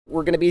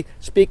We're going to be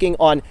speaking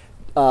on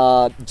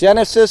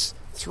Genesis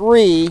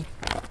 3,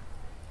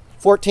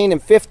 14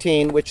 and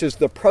 15, which is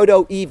the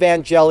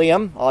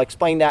Proto-Evangelium. I'll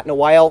explain that in a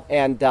while,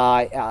 and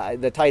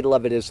the title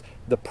of it is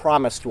The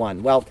Promised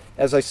One. Well,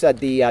 as I said,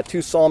 the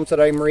two psalms that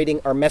I'm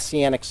reading are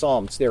Messianic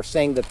psalms. They're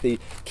saying that the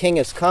king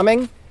is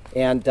coming,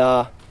 and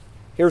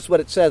here's what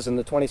it says in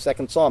the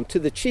 22nd psalm. To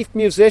the chief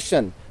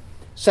musician,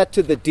 set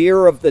to the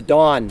deer of the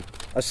dawn,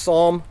 a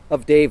psalm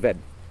of David.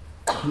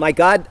 My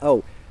God,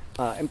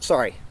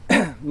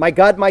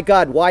 my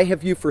God, why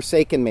have you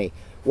forsaken me?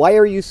 Why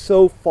are you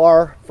so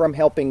far from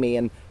helping me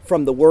and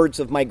from the words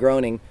of my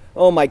groaning?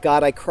 Oh my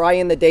God, I cry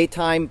in the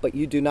daytime, but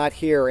you do not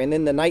hear, and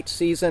in the night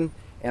season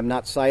am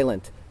not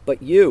silent.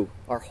 But you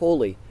are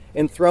holy,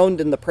 enthroned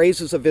in the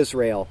praises of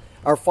Israel.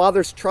 Our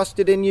fathers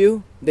trusted in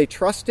you. They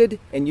trusted,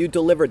 and you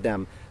delivered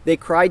them. They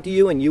cried to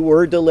you, and you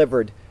were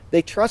delivered.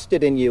 They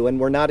trusted in you and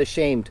were not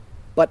ashamed.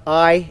 But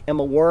I am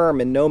a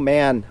worm and no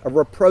man, a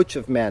reproach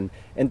of men,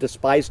 and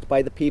despised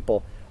by the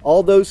people.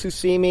 All those who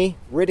see me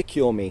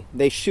ridicule me.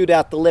 They shoot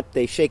out the lip,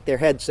 they shake their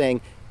head,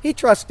 saying, He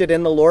trusted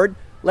in the Lord.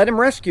 Let him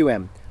rescue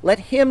him. Let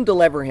him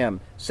deliver him,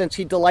 since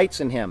he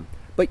delights in him.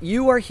 But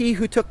you are he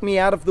who took me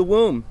out of the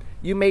womb.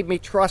 You made me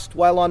trust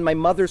while on my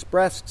mother's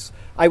breasts.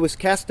 I was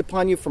cast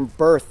upon you from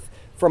birth,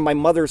 from my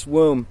mother's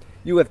womb.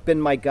 You have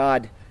been my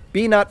God.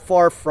 Be not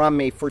far from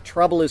me, for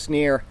trouble is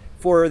near,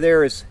 for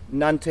there is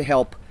none to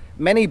help.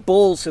 Many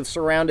bulls have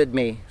surrounded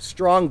me.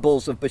 Strong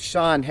bulls of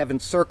Bashan have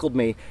encircled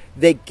me.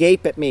 They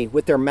gape at me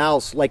with their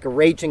mouths like a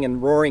raging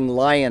and roaring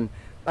lion.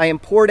 I am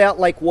poured out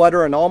like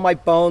water, and all my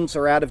bones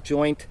are out of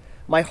joint.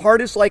 My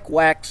heart is like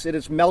wax. It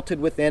is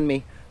melted within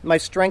me. My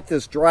strength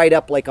is dried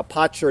up like a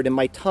potsherd, and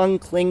my tongue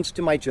clings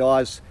to my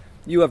jaws.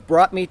 You have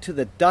brought me to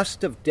the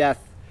dust of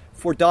death,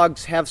 for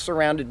dogs have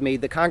surrounded me.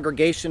 The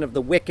congregation of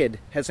the wicked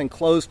has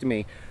enclosed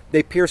me.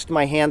 They pierced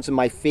my hands and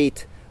my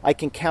feet. I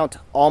can count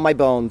all my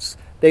bones.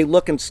 They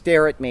look and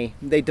stare at me.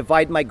 They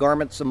divide my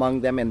garments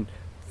among them, and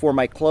for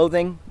my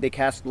clothing they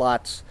cast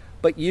lots.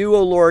 But you,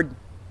 O Lord,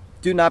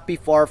 do not be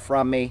far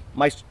from me.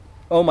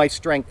 My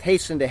strength,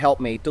 hasten to help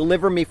me.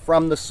 Deliver me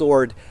from the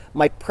sword,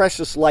 my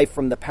precious life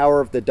from the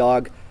power of the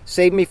dog.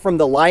 Save me from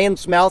the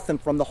lion's mouth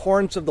and from the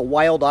horns of the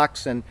wild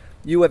oxen.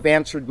 You have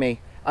answered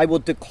me. I will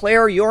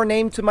declare your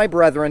name to my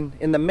brethren.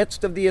 In the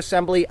midst of the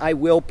assembly I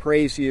will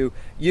praise you.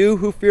 You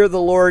who fear the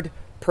Lord,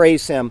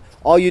 praise him.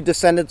 All you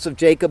descendants of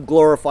Jacob,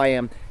 glorify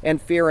him,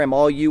 and fear him,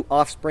 all you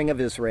offspring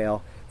of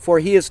Israel. For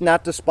he has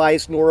not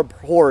despised nor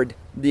abhorred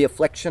the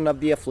affliction of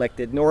the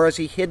afflicted, nor has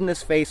he hidden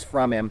his face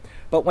from him.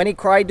 But when he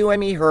cried to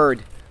him, he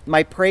heard.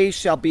 My praise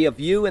shall be of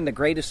you in the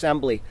great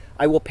assembly.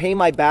 I will pay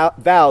my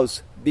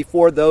vows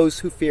before those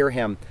who fear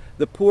him.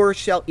 The poor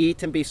shall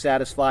eat and be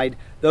satisfied.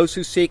 Those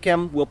who seek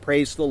him will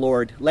praise the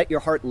Lord. Let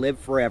your heart live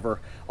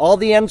forever. All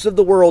the ends of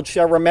the world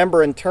shall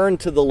remember and turn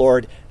to the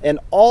Lord, and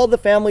all the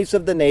families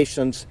of the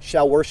nations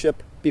shall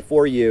worship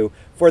before you.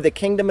 For the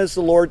kingdom is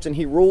the Lord's, and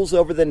he rules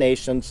over the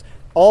nations.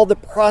 All the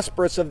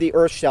prosperous of the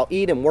earth shall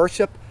eat and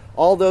worship.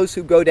 All those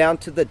who go down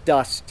to the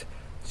dust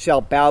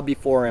shall bow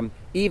before him,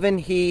 even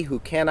he who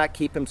cannot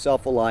keep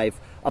himself alive.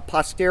 A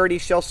posterity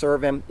shall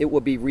serve him. It will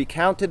be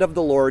recounted of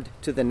the Lord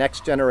to the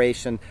next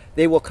generation.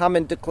 They will come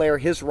and declare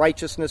his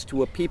righteousness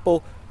to a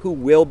people who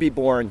will be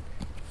born.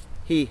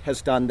 He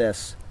has done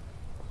this.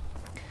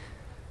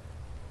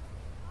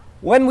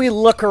 When we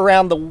look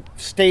around the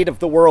state of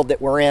the world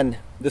that we're in,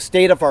 the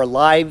state of our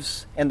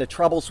lives, and the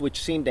troubles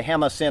which seem to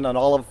hem us in on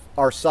all of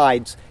our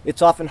sides,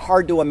 it's often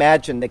hard to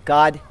imagine that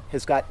God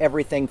has got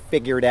everything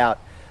figured out.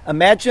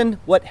 Imagine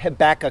what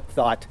Habakkuk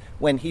thought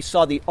when he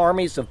saw the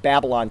armies of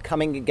Babylon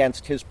coming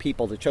against his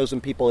people, the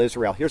chosen people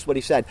Israel. Here's what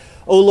he said.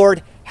 O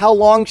Lord, how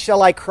long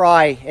shall I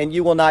cry, and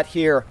you will not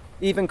hear?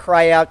 Even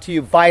cry out to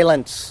you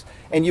violence,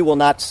 and you will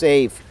not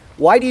save.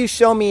 Why do you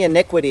show me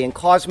iniquity and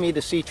cause me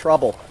to see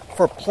trouble?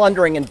 For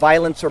plundering and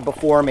violence are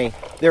before me.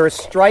 There is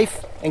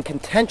strife and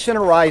contention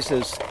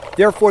arises.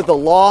 Therefore the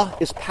law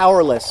is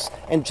powerless,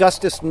 and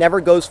justice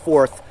never goes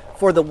forth.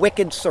 For the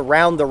wicked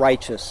surround the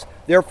righteous.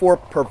 Therefore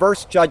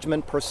perverse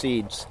judgment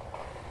proceeds.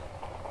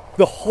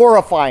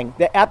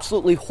 The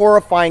absolutely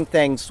horrifying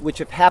things which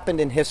have happened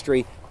in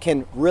history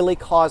can really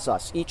cause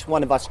us, each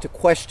one of us, to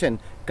question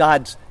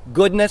God's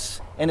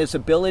goodness and his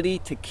ability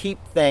to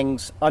keep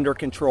things under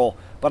control.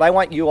 But I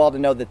want you all to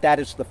know that that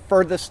is the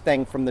furthest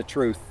thing from the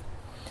truth.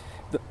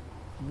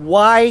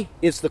 Why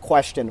is the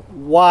question?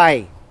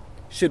 Why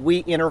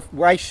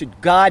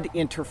should God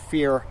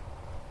interfere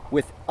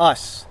with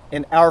us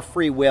and our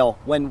free will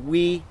when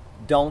we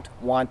don't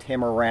want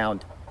him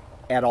around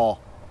at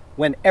all?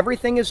 When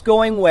everything is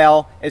going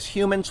well, as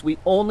humans, we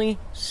only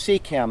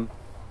seek him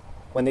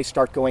when they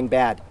start going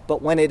bad.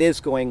 But when it is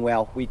going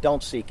well, we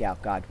don't seek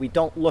out God. We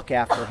don't look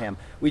after him.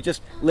 We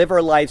just live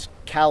our lives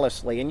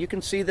callously. And you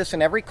can see this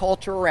in every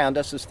culture around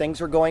us as things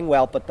are going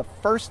well. But the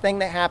first thing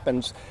that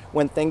happens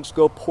when things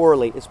go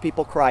poorly is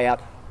people cry out,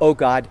 oh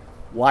God,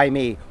 why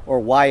me? Or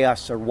why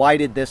us? Or why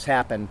did this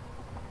happen?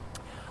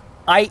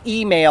 I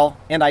email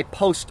and I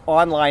post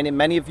online, and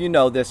many of you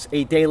know this,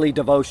 a daily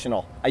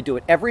devotional. I do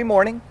it every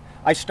morning.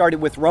 I started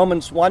with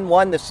Romans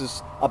 1:1. This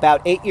is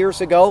about 8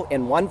 years ago,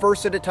 and one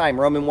verse at a time.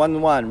 Romans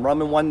 1:1,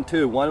 Romans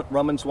 1:2,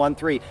 Romans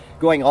 1:3,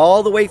 going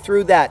all the way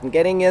through that and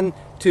getting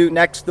into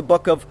next the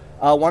book of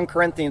 1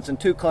 Corinthians and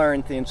 2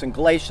 Corinthians and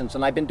Galatians.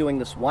 And I've been doing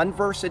this one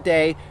verse a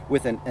day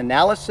with an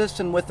analysis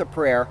and with a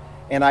prayer.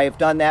 And I have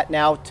done that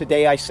now.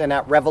 Today I sent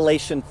out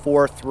Revelation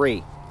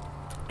 4:3.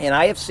 And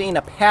I have seen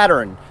a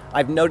pattern.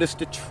 I've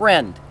noticed a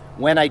trend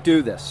when I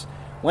do this.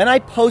 When I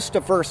post a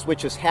verse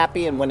which is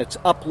happy and when it's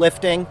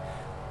uplifting,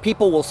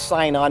 people will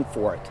sign on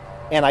for it.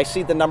 And I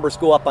see the numbers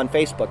go up on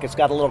Facebook. It's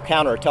got a little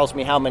counter. It tells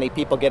me how many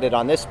people get it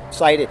on this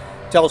site. It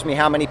tells me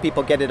how many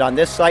people get it on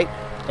this site.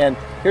 And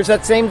here's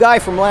that same guy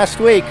from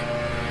last week.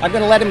 I'm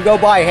going to let him go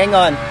by. Hang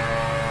on.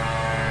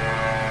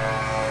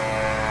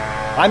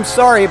 I'm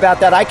sorry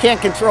about that. I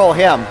can't control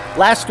him.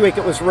 Last week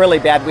it was really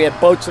bad. We had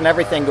boats and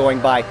everything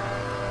going by.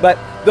 But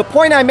the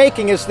point I'm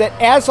making is that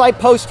as I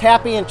post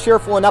happy and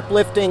cheerful and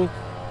uplifting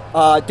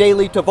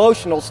daily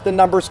devotionals, the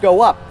numbers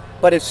go up.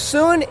 But as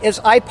soon as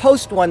I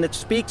post one that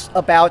speaks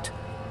about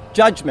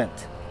judgment,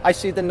 I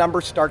see the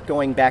numbers start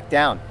going back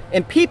down.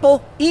 And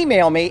people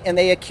email me and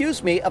they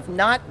accuse me of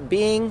not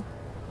being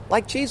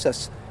like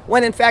Jesus,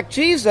 when in fact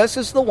Jesus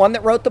is the one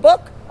that wrote the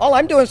book. All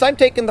I'm doing is I'm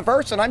taking the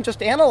verse and I'm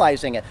just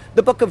analyzing it.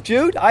 The book of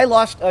Jude, I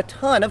lost a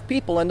ton of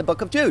people in the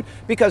book of Jude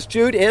because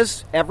Jude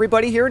is,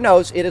 everybody here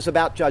knows, it is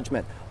about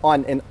judgment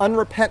on an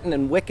unrepentant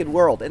and wicked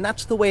world. And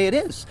that's the way it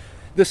is.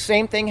 The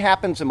same thing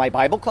happens in my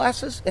Bible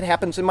classes. It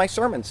happens in my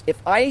sermons. If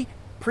I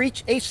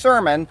preach a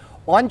sermon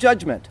on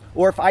judgment,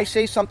 or if I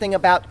say something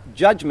about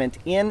judgment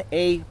in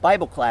a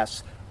Bible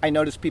class, I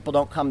notice people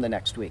don't come the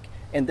next week.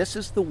 And this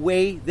is the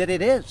way that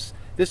it is.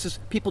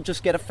 People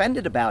just get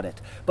offended about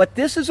it. But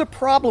this is a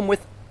problem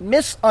with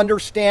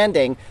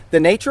misunderstanding the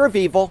nature of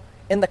evil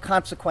and the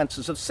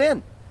consequences of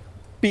sin.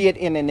 Be it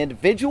in an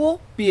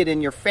individual, be it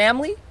in your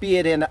family, be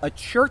it in a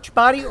church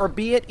body, or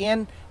be it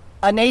in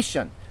a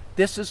nation.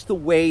 This is the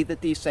way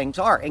that these things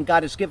are. And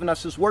God has given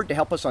us His Word to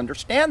help us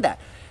understand that.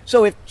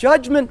 So if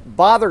judgment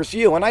bothers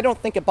you, and I don't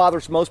think it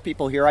bothers most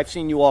people here, I've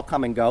seen you all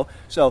come and go,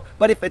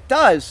 but if it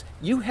does,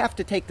 you have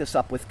to take this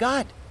up with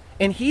God.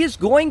 And He is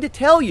going to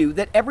tell you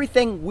that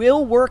everything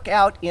will work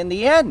out in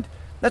the end.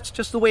 That's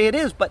just the way it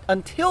is. But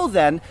until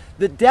then,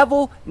 the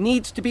devil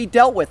needs to be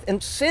dealt with,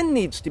 and sin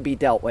needs to be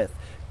dealt with.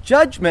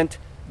 Judgment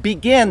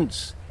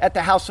begins at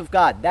the house of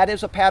God. That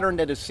is a pattern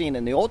that is seen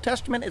in the Old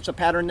Testament. It's a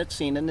pattern that's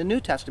seen in the New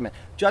Testament.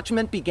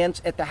 Judgment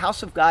begins at the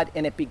house of God,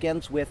 and it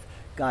begins with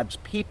God's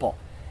people.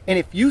 And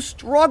if you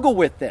struggle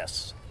with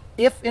this,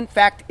 if in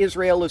fact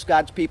Israel is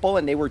God's people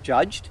and they were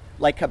judged,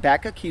 like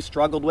Habakkuk, he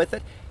struggled with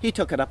it, he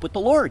took it up with the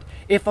Lord.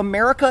 If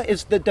America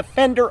is the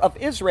defender of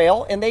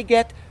Israel and they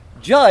get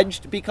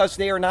judged because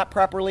they are not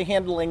properly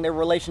handling their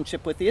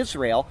relationship with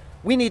Israel,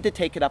 we need to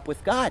take it up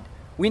with God.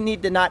 We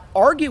need to not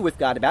argue with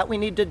God about it. We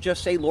need to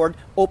just say, Lord,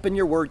 open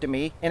your word to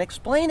me and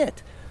explain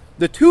it.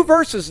 The two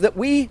verses that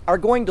we are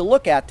going to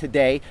look at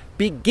today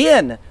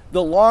begin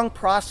the long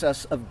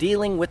process of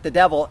dealing with the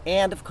devil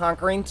and of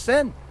conquering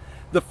sin.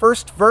 The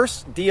first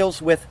verse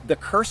deals with the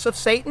curse of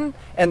Satan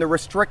and the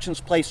restrictions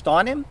placed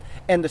on him.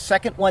 And the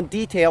second one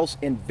details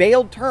in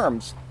veiled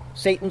terms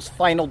Satan's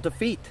final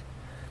defeat.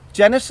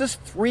 Genesis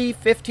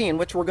 3:15,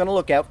 which we're going to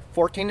look at,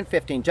 14 and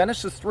 15.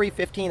 Genesis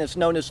 3:15 is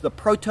known as the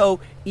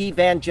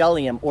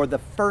proto-evangelium, or the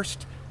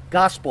first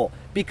gospel,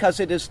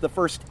 because it is the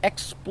first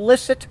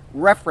explicit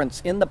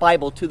reference in the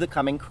Bible to the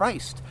coming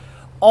Christ.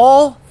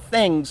 All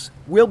things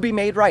will be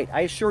made right.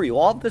 I assure you,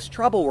 all this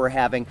trouble we're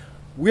having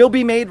will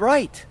be made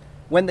right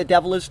when the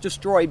devil is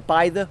destroyed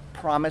by the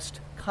promised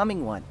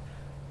coming one,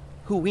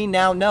 who we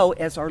now know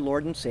as our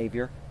Lord and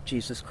Savior,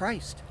 Jesus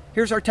Christ.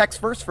 Here's our text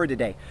verse for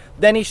today.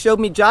 Then he showed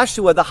me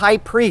Joshua, the high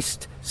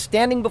priest,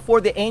 standing before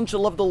the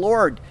angel of the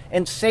Lord,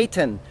 and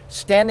Satan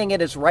standing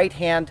at his right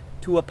hand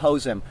to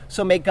oppose him.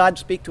 So may God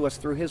speak to us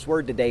through his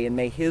word today, and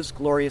may his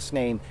glorious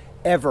name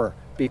ever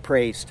be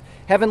praised.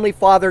 Heavenly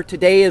Father,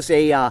 today is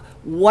a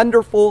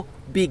wonderful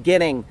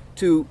beginning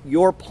to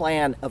your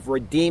plan of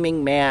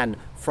redeeming man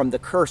from the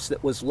curse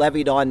that was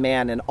levied on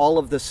man and all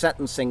of the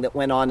sentencing that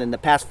went on in the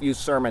past few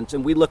sermons.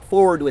 And we look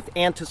forward with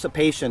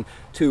anticipation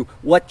to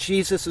what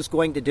Jesus is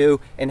going to do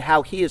and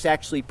how he is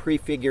actually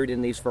prefigured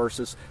in these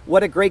verses.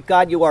 What a great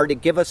God you are to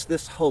give us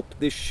this hope,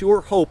 this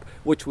sure hope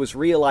which was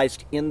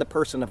realized in the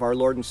person of our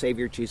Lord and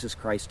Savior Jesus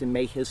Christ. And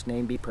may his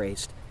name be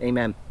praised.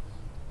 Amen.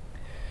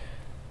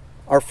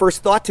 Our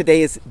first thought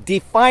today is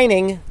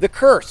defining the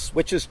curse,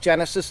 which is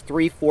Genesis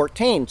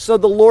 3:14. So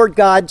the Lord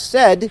God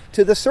said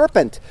to the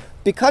serpent,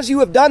 "Because you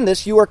have done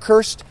this, you are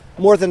cursed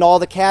more than all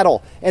the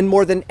cattle, and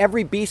more than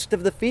every beast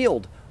of the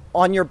field.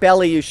 On your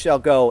belly you shall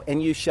go,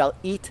 and you shall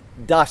eat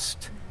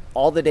dust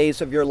all the days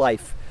of your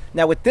life."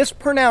 Now with this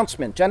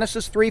pronouncement,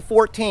 Genesis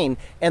 3:14,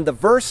 and the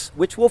verse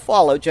which will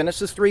follow,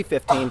 Genesis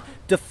 3:15,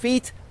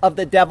 defeat of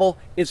the devil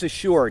is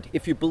assured.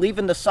 If you believe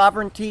in the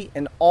sovereignty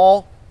and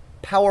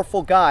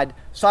all-powerful God,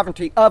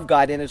 sovereignty of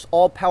God in his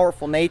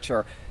all-powerful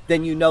nature,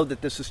 then you know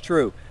that this is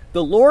true.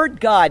 The Lord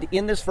God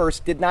in this verse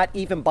did not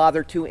even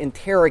bother to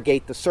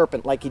interrogate the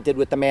serpent like he did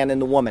with the man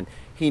and the woman.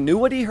 He knew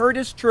what he heard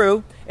is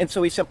true, and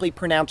so he simply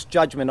pronounced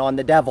judgment on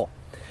the devil.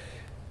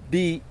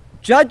 The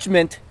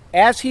judgment,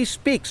 as he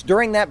speaks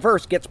during that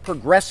verse, gets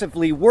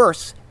progressively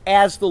worse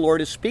as the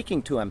Lord is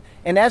speaking to him.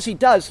 And as he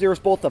does, there is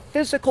both a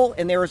physical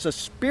and there is a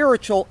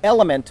spiritual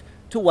element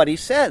to what he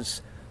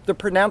says. The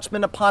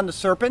pronouncement upon the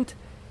serpent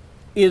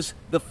is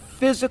the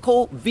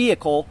physical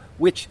vehicle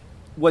which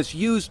was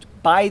used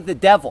by the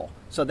devil.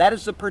 So that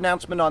is the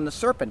pronouncement on the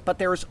serpent. But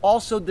there is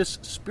also this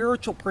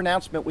spiritual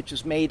pronouncement which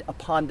is made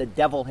upon the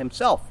devil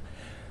himself.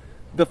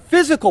 The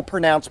physical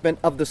pronouncement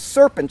of the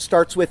serpent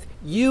starts with,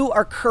 "You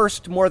are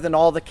cursed more than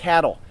all the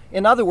cattle."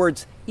 In other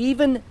words,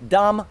 even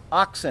dumb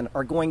oxen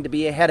are going to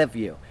be ahead of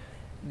you.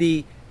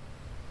 The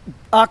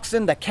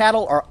oxen, the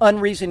cattle, are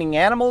unreasoning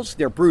animals.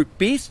 They're brute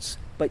beasts,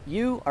 but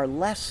you are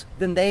less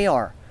than they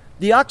are.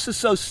 The ox is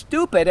so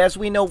stupid, as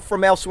we know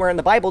from elsewhere in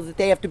the Bible, that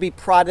they have to be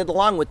prodded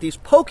along with these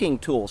poking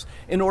tools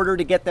in order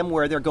to get them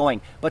where they're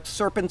going. But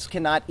serpents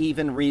cannot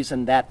even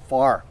reason that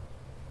far.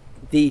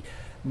 The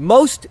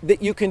most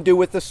that you can do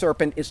with the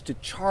serpent is to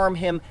charm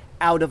him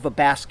out of a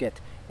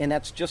basket. And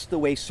that's just the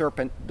way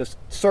the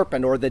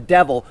serpent or the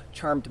devil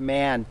charmed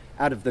man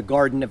out of the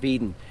Garden of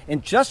Eden.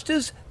 And just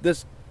as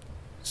the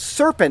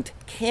serpent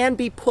can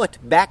be put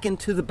back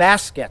into the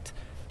basket,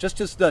 just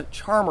as the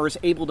charmer is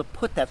able to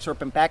put that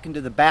serpent back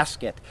into the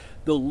basket,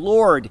 the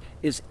Lord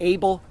is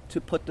able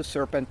to put the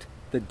serpent,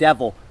 the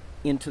devil,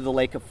 into the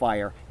lake of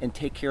fire and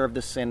take care of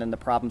the sin and the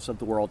problems of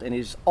the world. And he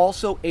is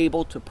also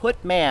able to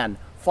put man,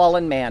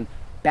 fallen man,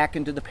 back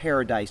into the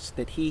paradise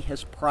that he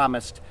has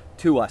promised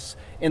to us.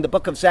 In the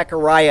book of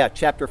Zechariah,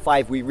 chapter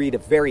 5, we read a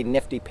very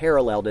nifty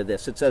parallel to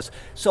this. It says,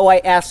 "So I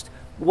asked,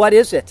 'What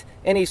is it?'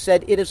 And he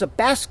said, 'It is a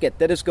basket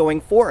that is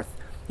going forth.'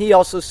 He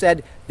also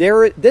said,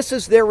 'This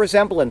is their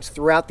resemblance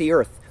throughout the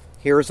earth.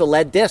 Here is a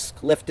lead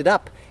disc lifted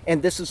up,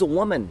 and this is a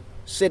woman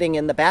sitting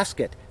in the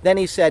basket.' Then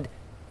he said,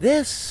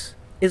 'This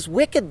is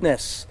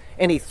wickedness.'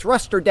 And he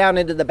thrust her down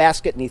into the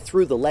basket, and he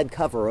threw the lead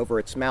cover over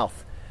its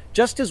mouth.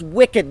 Just as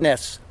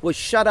wickedness was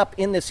shut up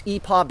in this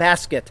ephah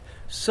basket,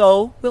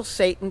 so will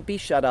Satan be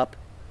shut up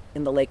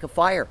in the lake of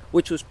fire,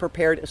 which was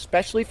prepared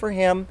especially for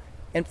him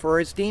and for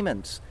his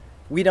demons.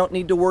 We don't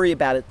need to worry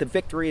about it. The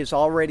victory is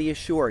already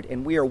assured,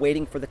 and we are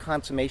waiting for the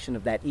consummation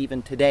of that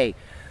even today.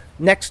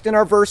 Next in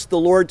our verse, the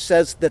Lord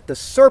says that the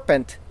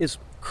serpent is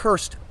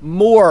cursed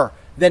more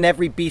than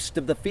every beast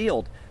of the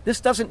field.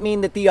 This doesn't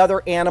mean that the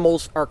other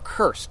animals are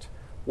cursed.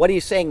 What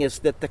he's saying is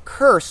that the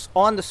curse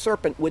on the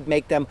serpent would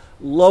make them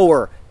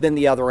lower than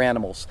the other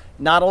animals.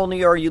 Not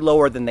only are you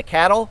lower than the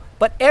cattle,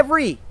 but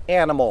every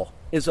animal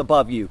is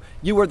above you.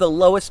 You are the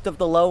lowest of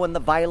the low and the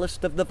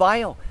vilest of the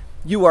vile.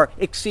 You are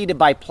exceeded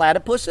by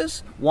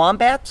platypuses,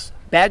 wombats,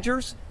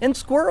 badgers, and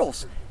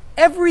squirrels.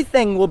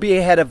 Everything will be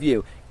ahead of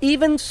you.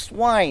 Even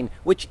swine,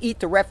 which eat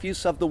the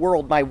refuse of the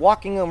world by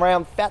walking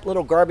around fat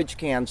little garbage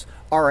cans,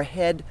 are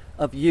ahead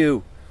of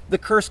you. The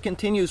curse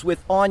continues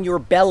with, "On your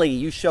belly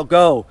you shall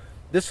go."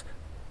 This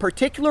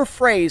particular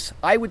phrase,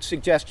 I would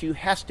suggest you,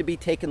 has to be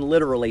taken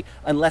literally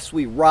unless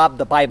we rob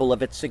the Bible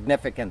of its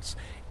significance.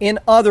 In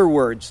other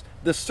words,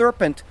 the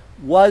serpent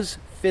was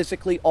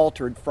physically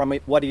altered from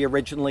what he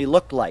originally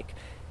looked like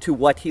to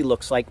what he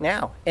looks like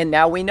now. And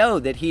now we know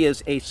that he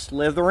is a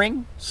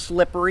slithering,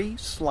 slippery,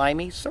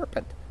 slimy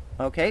serpent.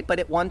 Okay, but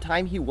at one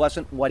time he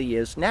wasn't what he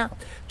is now.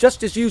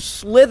 Just as you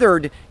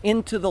slithered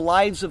into the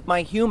lives of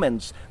my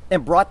humans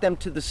and brought them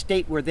to the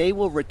state where they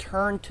will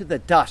return to the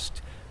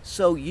dust,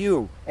 so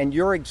you and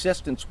your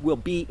existence will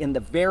be in the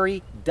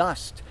very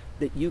dust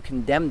that you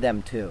condemned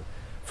them to.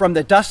 From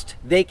the dust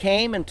they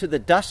came, and to the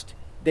dust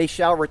they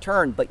shall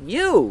return. But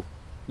you,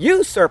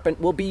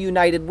 serpent, will be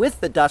united with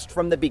the dust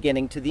from the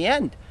beginning to the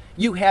end.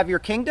 You have your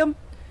kingdom,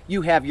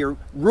 you have your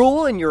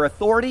rule and your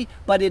authority,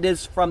 but it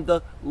is from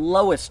the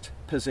lowest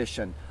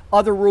position.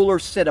 Other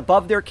rulers sit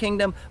above their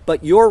kingdom,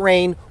 but your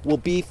reign will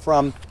be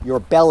from your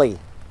belly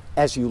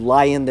as you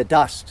lie in the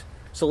dust.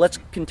 So let's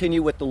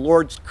continue with the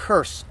Lord's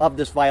curse of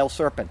this vile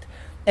serpent.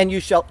 "And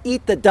you shall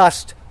eat the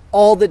dust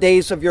all the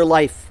days of your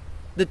life."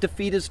 The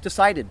defeat is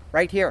decided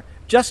right here.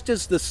 Just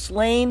as the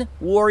slain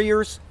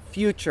warrior's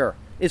future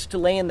is to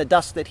lay in the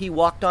dust that he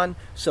walked on,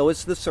 so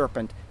is the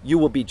serpent. You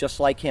will be just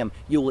like him.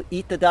 You will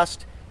eat the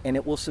dust, and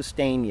it will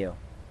sustain you.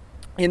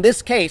 In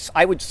this case,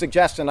 I would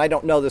suggest, and I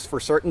don't know this for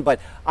certain, but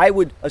I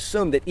would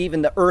assume that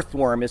even the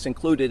earthworm is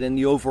included in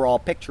the overall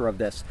picture of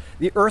this.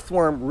 The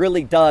earthworm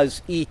really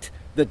does eat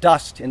the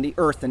dust and the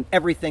earth and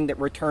everything that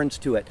returns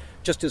to it.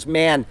 Just as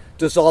man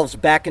dissolves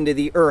back into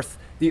the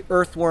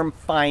earthworm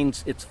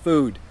finds its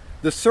food.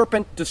 The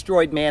serpent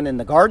destroyed man in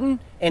the garden,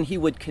 and he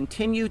would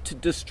continue to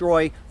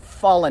destroy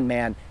fallen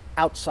man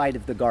outside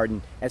of the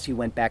garden as he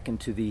went back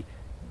into the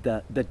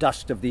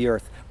dust of the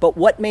earth. But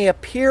what may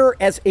appear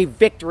as a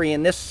victory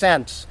in this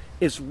sense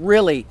is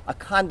really a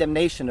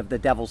condemnation of the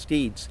devil's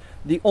deeds.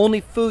 The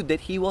only food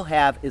that he will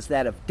have is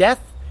that of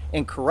death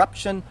and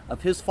corruption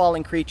of his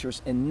fallen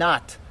creatures, and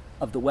not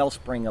of the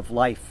wellspring of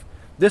life.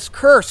 This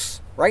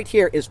curse right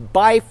here is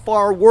by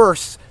far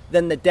worse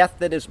than the death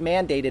that is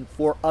mandated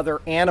for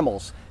other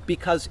animals,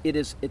 because it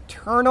is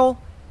eternal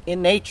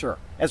in nature,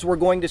 as we're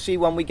going to see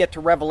when we get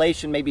to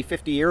Revelation maybe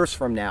 50 years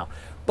from now.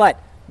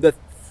 But the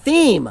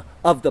theme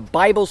of the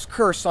Bible's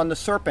curse on the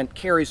serpent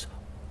carries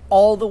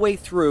all the way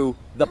through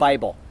the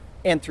Bible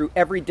and through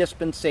every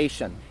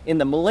dispensation. In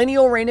the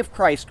millennial reign of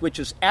Christ, which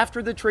is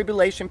after the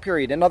tribulation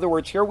period, in other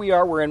words, here we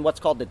are, we're in what's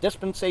called the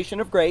dispensation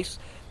of grace,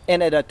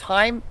 and at a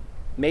time,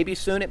 maybe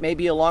soon, it may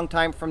be a long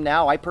time from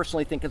now, I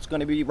personally think it's going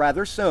to be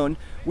rather soon,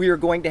 we are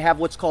going to have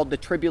what's called the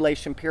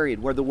tribulation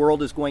period, where the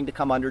world is going to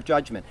come under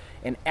judgment.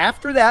 And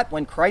after that,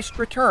 when Christ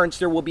returns,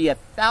 there will be a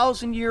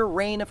 1,000-year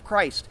reign of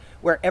Christ,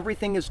 where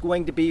everything is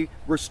going to be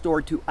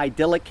restored to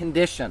idyllic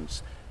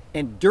conditions.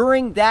 And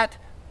during that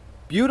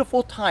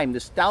beautiful time,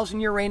 this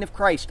 1,000-year reign of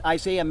Christ,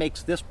 Isaiah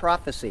makes this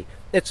prophecy.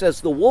 It says,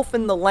 "The wolf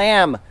and the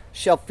lamb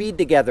shall feed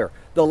together.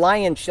 The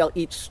lion shall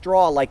eat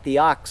straw like the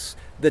ox.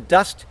 The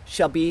dust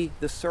shall be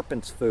the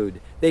serpent's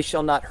food. They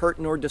shall not hurt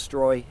nor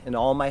destroy in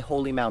all my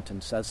holy mountain,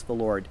 says the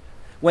Lord."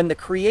 When the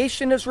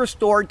creation is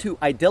restored to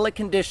idyllic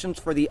conditions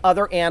for the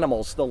other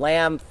animals, the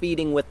lamb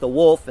feeding with the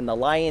wolf and the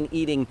lion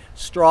eating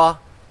straw,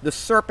 the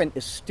serpent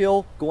is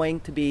still going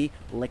to be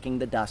licking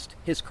the dust.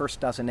 His curse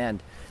doesn't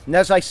end. And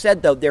as I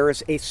said, though, there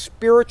is a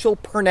spiritual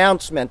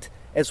pronouncement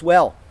as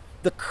well.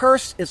 The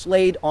curse is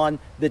laid on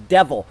the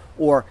devil,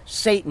 or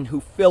Satan,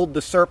 who filled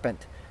the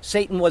serpent.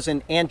 Satan was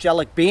an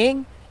angelic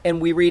being, and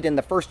we read in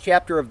the first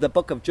chapter of the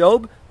book of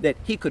Job that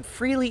he could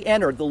freely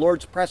enter the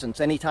Lord's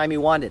presence anytime he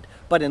wanted.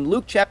 But in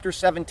Luke chapter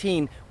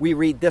 17, we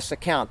read this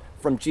account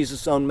from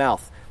Jesus' own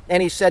mouth.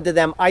 "And he said to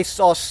them, I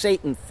saw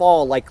Satan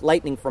fall like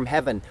lightning from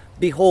heaven.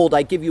 Behold,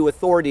 I give you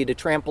authority to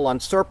trample on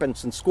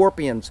serpents and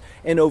scorpions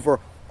and over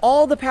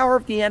all the power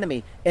of the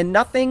enemy, and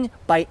nothing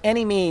by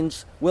any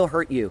means will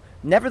hurt you.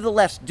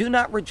 Nevertheless, do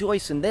not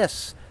rejoice in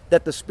this,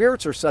 that the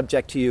spirits are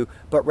subject to you,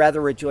 but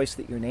rather rejoice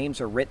that your names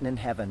are written in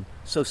heaven."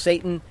 So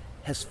Satan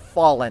has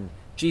fallen.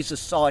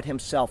 Jesus saw it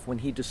himself when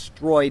he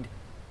destroyed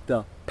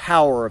the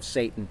power of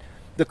Satan.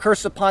 The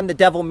curse upon the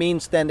devil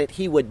means then that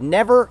he would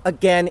never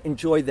again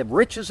enjoy the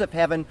riches of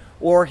heaven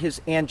or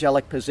his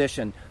angelic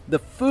position. The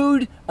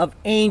food of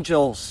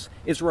angels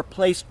is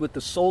replaced with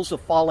the souls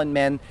of fallen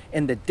men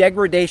and the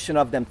degradation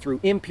of them through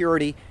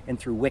impurity and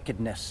through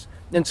wickedness.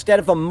 Instead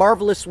of a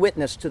marvelous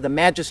witness to the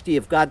majesty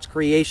of God's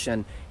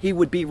creation, he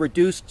would be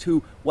reduced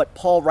to what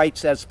Paul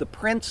writes as the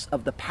prince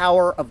of the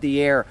power of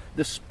the air,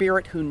 the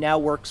spirit who now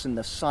works in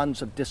the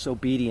sons of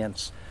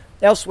disobedience.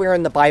 Elsewhere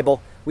in the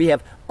Bible, we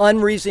have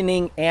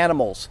unreasoning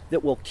animals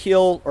that will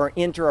kill or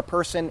injure a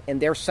person, and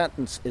their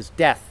sentence is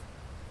death.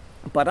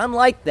 But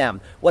unlike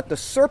them, what the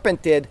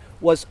serpent did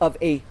was of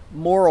a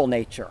moral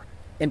nature.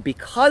 And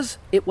because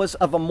it was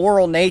of a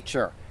moral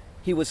nature,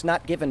 he was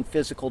not given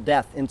physical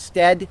death.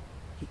 Instead,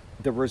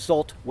 the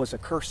result was a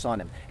curse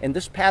on him. And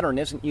this pattern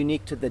isn't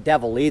unique to the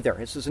devil either.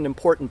 This is an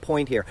important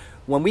point here.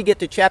 When we get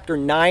to chapter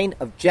 9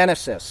 of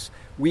Genesis,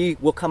 we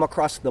will come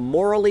across the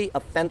morally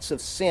offensive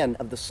sin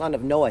of the son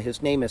of Noah.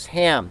 His name is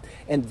Ham.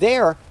 And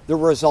there, the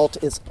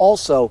result is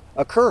also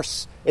a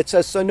curse. It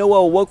says, "So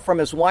Noah awoke from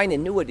his wine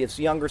and knew what his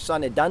younger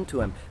son had done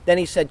to him. Then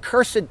he said,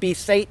 Cursed be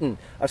Satan,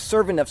 a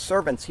servant of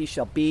servants he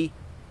shall be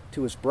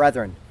to his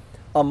brethren."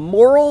 A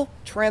moral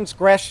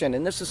transgression,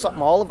 and this is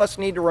something all of us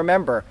need to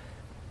remember,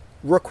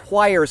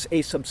 requires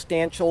a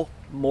substantial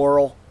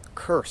moral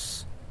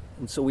curse.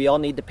 And so we all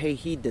need to pay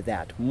heed to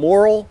that.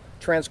 Moral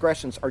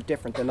transgressions are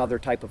different than other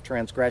type of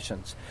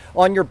transgressions.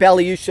 "On your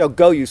belly you shall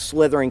go, you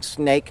slithering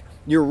snake.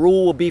 Your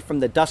rule will be from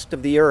the dust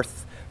of the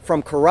earth.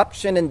 From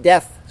corruption and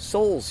death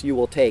souls you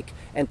will take,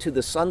 and to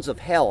the sons of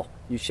hell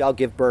you shall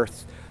give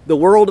birth. The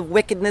world of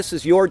wickedness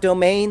is your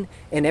domain,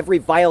 and every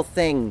vile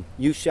thing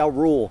you shall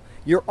rule.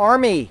 Your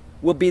army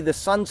will be the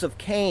sons of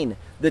Cain,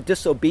 the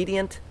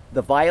disobedient,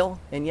 the vile,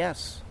 and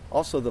yes,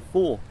 also the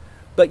fool.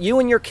 But you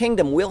and your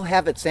kingdom will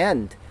have its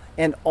end,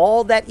 and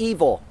all that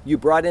evil you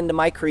brought into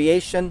my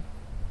creation,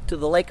 to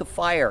the lake of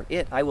fire,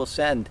 it I will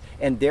send,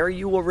 and there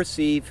you will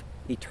receive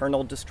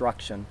eternal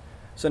destruction."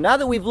 So now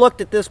that we've looked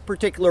at this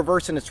particular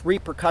verse and its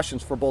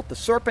repercussions for both the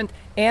serpent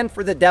and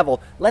for the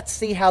devil, let's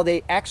see how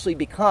they actually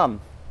become,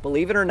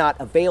 believe it or not,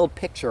 a veiled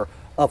picture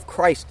of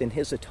Christ and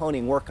his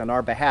atoning work on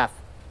our behalf.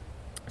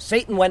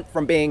 Satan went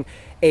from being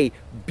a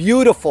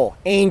beautiful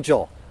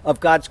angel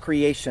of God's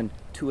creation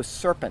to a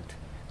serpent,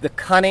 the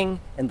cunning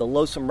and the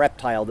loathsome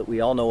reptile that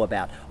we all know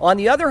about. On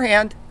the other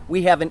hand,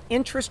 we have an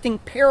interesting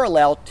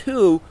parallel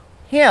to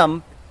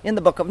him in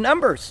the book of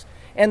Numbers.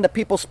 "And the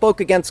people spoke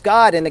against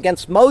God and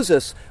against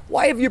Moses.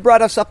 Why have you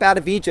brought us up out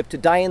of Egypt to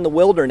die in the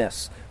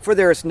wilderness? For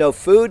there is no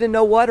food and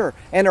no water,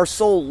 and our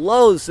soul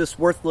loathes this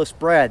worthless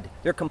bread."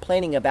 They're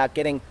complaining about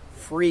getting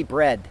free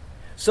bread.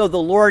 "So the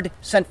Lord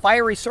sent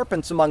fiery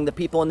serpents among the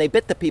people, and they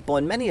bit the people,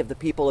 and many of the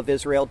people of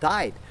Israel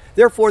died.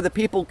 Therefore the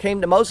people came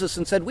to Moses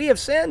and said, 'We have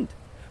sinned,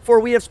 for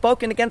we have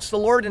spoken against the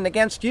Lord and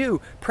against you.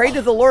 Pray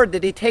to the Lord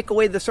that he take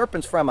away the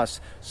serpents from us.'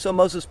 So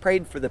Moses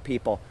prayed for the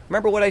people."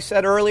 Remember what I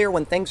said earlier?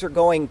 When things are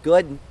going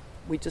good,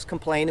 we just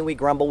complain and we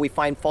grumble. We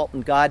find fault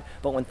in God.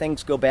 But when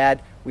things go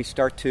bad, we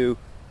start to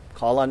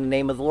Call on the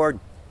name of the Lord.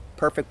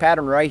 Perfect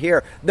pattern right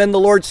here. Then the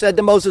Lord said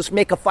to Moses,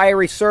 make a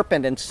fiery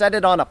serpent and set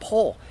it on a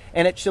pole.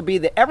 And it shall be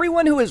that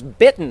everyone who is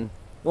bitten,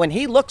 when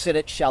he looks at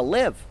it, shall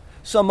live.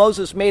 So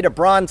Moses made a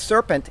bronze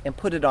serpent and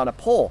put it on a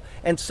pole.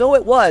 And so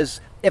it was,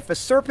 if a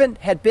serpent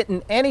had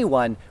bitten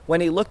anyone,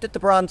 when he looked at the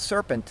bronze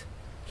serpent,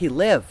 he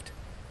lived.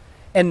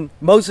 And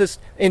Moses,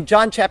 in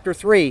John chapter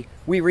 3,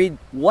 we read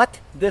what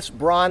this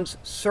bronze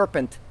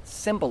serpent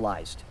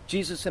symbolized.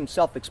 Jesus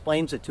himself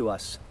explains it to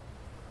us.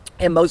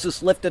 And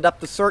Moses lifted up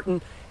the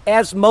serpent.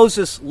 As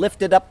Moses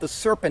lifted up the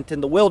serpent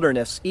in the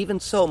wilderness, even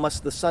so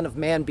must the Son of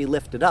Man be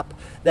lifted up,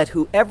 that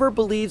whoever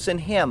believes in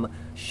him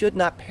should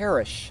not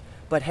perish,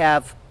 but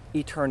have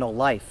eternal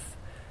life.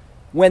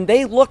 When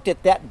they looked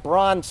at that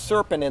bronze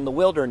serpent in the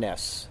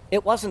wilderness,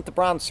 it wasn't the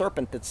bronze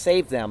serpent that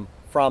saved them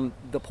from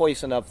the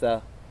poison of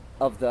the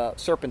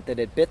serpent that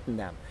had bitten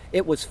them.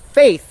 It was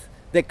faith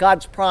that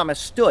God's promise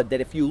stood,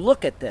 that if you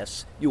look at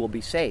this, you will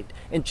be saved.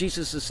 And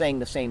Jesus is saying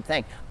the same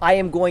thing. I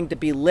am going to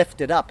be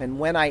lifted up, and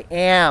when I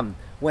am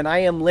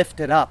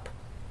lifted up,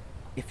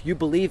 if you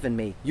believe in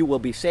me, you will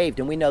be saved.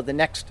 And we know the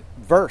next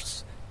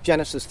verse,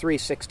 Genesis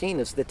 3:16,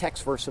 is the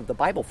text verse of the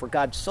Bible. For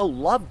God so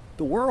loved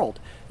the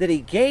world that he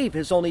gave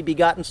his only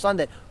begotten Son,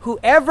 that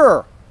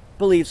whoever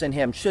believes in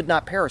him should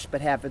not perish but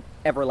have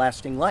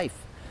everlasting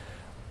life.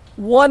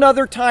 One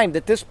other time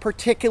that this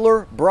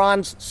particular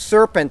bronze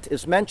serpent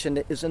is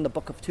mentioned is in the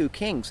book of 2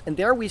 Kings. And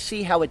there we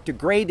see how it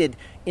degraded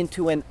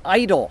into an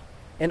idol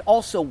and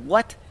also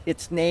what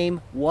its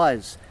name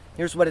was.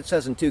 Here's what it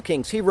says in 2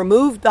 Kings. He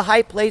removed the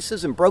high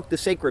places and broke the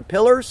sacred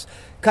pillars,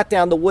 cut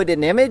down the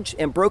wooden image,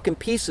 and broke in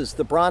pieces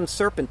the bronze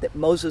serpent that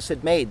Moses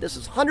had made. This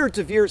is hundreds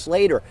of years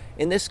later,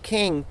 and this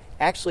king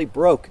actually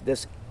broke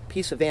this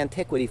piece of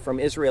antiquity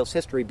from Israel's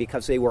history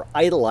because they were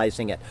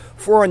idolizing it.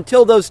 For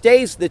until those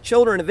days, the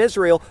children of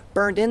Israel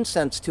burned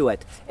incense to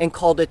it and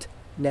called it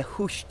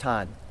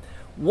Nehushtan.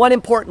 One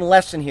important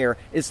lesson here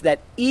is that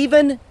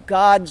even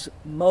God's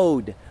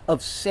mode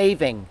of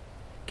saving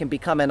can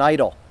become an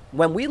idol.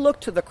 When we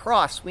look to the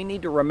cross, we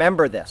need to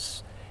remember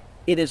this.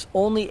 It is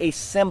only a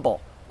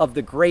symbol of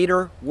the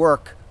greater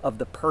work of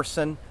the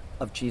person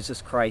of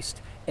Jesus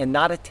Christ, and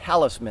not a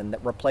talisman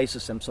that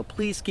replaces him. So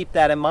please keep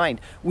that in mind.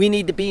 We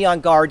need to be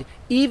on guard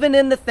even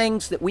in the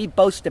things that we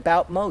boast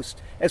about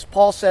most. As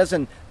Paul says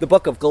in the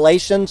book of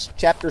Galatians,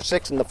 chapter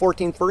 6 and the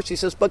 14th verse, he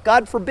says, but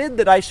God forbid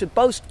that I should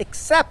boast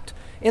except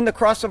in the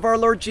cross of our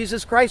Lord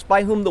Jesus Christ,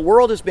 by whom the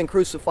world has been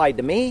crucified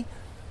to me,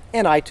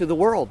 and I to the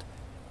world.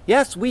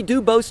 Yes, we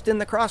do boast in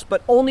the cross,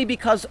 but only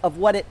because of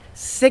what it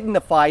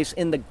signifies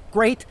in the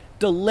great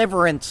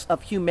deliverance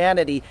of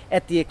humanity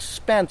at the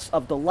expense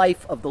of the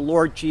life of the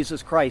Lord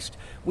Jesus Christ.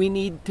 We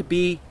need to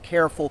be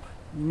careful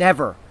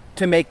never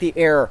to make the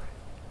error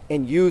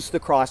and use the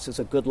cross as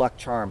a good luck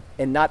charm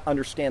and not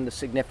understand the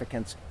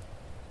significance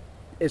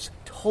is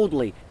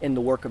totally in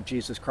the work of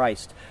Jesus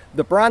Christ.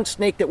 The bronze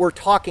snake that we're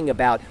talking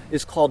about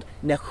is called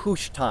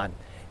Nehushtan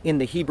in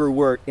the Hebrew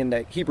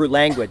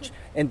language.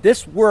 And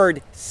this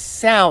word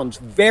sounds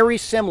very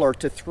similar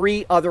to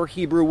three other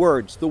Hebrew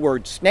words: the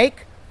word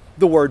snake,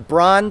 the word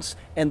bronze,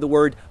 and the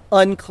word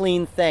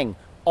unclean thing.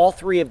 All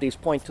three of these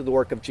point to the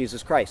work of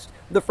Jesus Christ.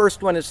 The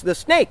first one is the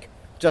snake.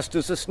 Just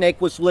as the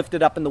snake was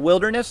lifted up in the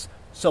wilderness,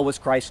 so was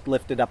Christ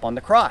lifted up on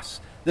the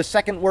cross. The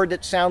second word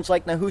that sounds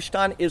like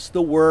Nehushtan is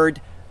the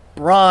word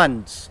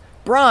bronze.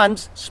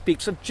 Bronze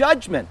speaks of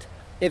judgment.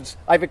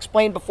 I've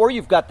explained before,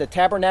 you've got the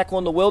tabernacle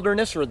in the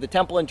wilderness or the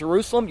temple in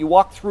Jerusalem. You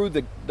walk through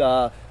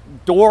the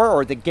door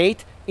or the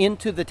gate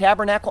into the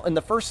tabernacle, and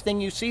the first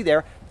thing you see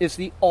there is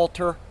the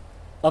altar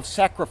of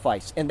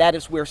sacrifice, and that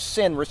is where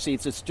sin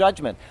receives its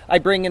judgment. I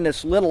bring in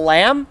this little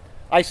lamb.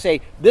 I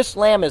say, this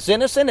lamb is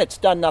innocent, it's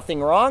done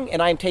nothing wrong,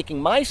 and I'm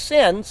taking my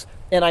sins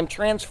and I'm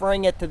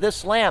transferring it to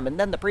this lamb. And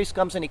then the priest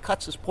comes and he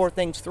cuts this poor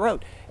thing's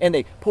throat, and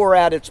they pour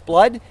out its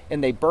blood,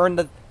 and they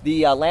burn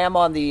the lamb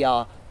on the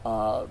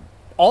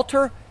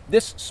altar.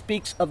 This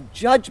speaks of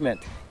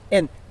judgment.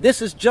 And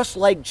this is just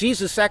like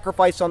Jesus'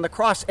 sacrifice on the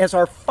cross as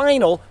our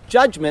final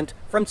judgment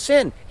from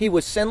sin. He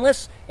was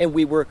sinless and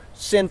we were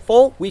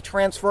sinful. We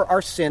transfer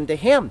our sin to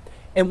him.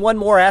 And one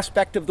more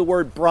aspect of the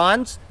word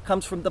bronze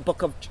comes from the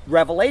book of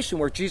Revelation,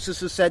 where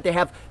Jesus is said to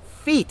have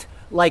feet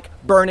like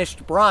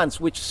burnished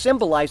bronze, which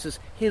symbolizes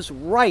his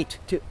right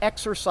to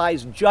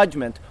exercise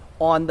judgment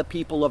on the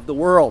people of the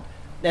world.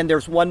 And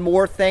there's one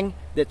more thing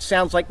that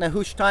sounds like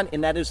Nehushtan,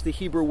 and that is the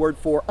Hebrew word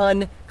for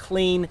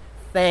unclean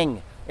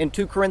thing. In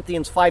 2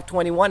 Corinthians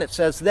 5:21, it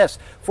says this: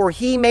 for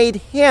he made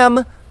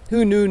him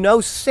who knew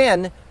no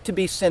sin to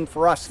be sin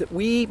for us, that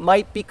we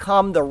might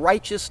become the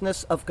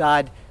righteousness of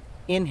God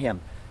in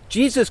him.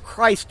 Jesus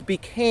Christ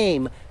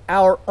became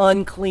our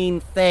unclean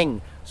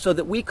thing so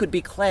that we could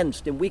be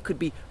cleansed and we could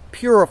be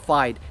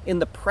purified in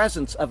the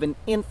presence of an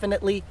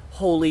infinitely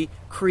holy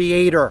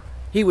Creator.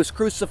 He was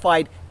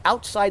crucified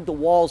outside the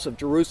walls of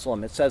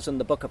Jerusalem, it says in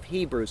the book of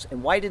Hebrews.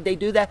 And why did they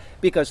do that?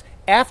 Because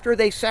after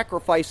they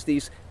sacrificed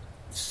these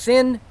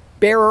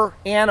sin-bearer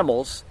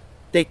animals,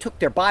 they took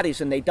their bodies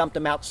and they dumped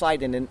them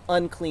outside in an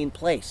unclean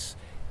place,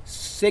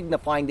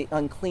 signifying the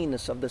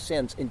uncleanness of the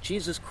sins. And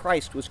Jesus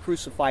Christ was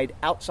crucified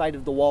outside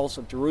of the walls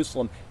of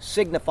Jerusalem,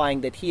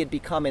 signifying that he had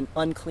become an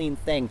unclean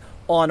thing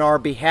on our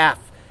behalf.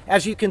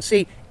 As you can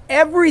see,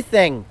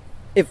 everything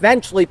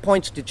eventually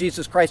points to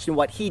Jesus Christ and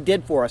what he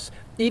did for us.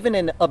 Even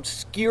an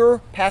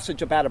obscure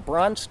passage about a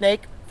bronze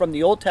snake from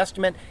the Old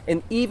Testament,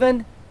 and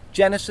even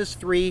Genesis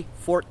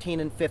 3:14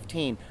 and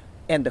 15,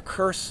 and the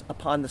curse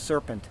upon the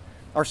serpent.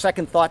 Our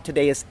second thought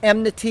today is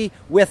enmity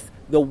with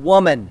the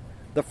woman.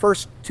 The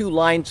first two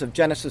lines of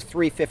Genesis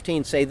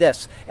 3:15 say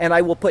this, "And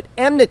I will put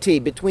enmity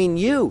between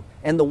you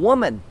and the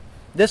woman."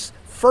 This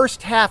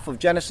first half of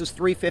Genesis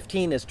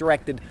 3:15 is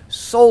directed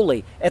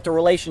solely at the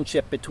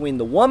relationship between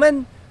the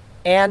woman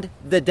and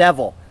the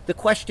devil. The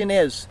question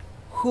is,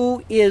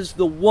 who is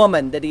the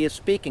woman that he is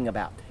speaking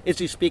about? Is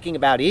he speaking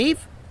about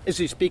Eve? Is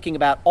he speaking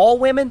about all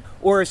women?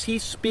 Or is he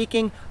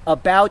speaking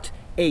about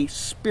a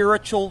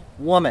spiritual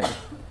woman?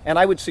 And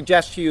I would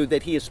suggest to you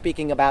that he is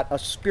speaking about a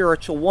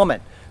spiritual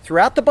woman.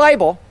 Throughout the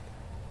Bible,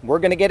 we're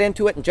going to get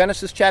into it in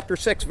Genesis chapter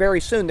 6 very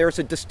soon, there's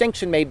a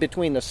distinction made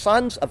between the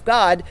sons of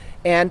God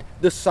and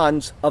the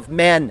sons of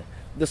men.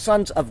 The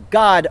sons of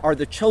God are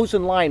the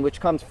chosen line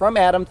which comes from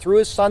Adam through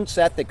his son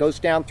Seth, that goes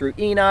down through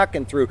Enoch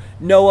and through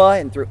Noah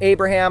and through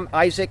Abraham,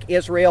 Isaac,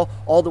 Israel,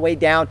 all the way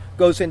down,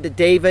 goes into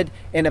David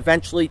and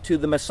eventually to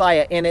the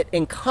Messiah. And it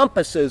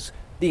encompasses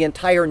the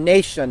entire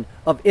nation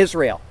of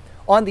Israel.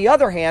 On the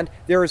other hand,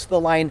 there is the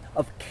line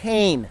of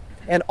Cain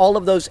and all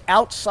of those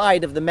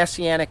outside of the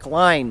messianic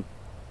line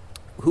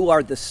who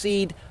are the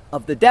seed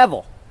of the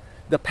devil.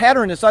 The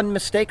pattern is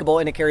unmistakable,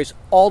 and it carries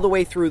all the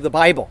way through the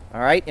Bible.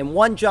 All right? In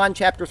 1 John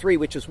chapter 3,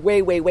 which is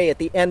way, way, way at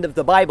the end of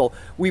the Bible,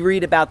 we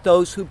read about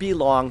those who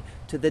belong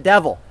to the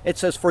devil. It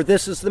says, "For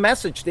this is the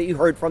message that you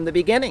heard from the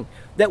beginning,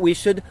 that we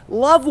should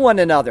love one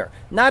another,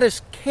 not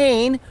as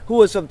Cain, who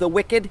was of the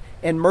wicked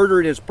and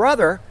murdered his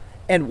brother."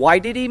 And why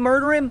did he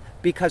murder him?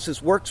 Because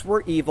his works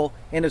were evil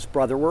and his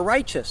brother were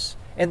righteous.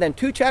 And then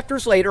 2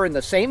 chapters later in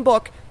the same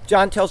book,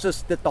 John tells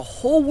us that the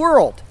whole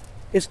world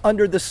is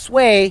under the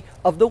sway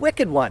of the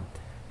wicked one.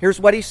 Here's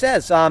what he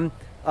says. I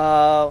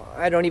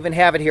don't even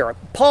have it here.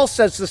 Paul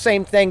says the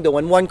same thing, though,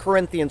 in 1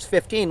 Corinthians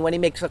 15, when he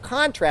makes a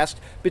contrast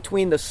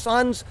between the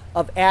sons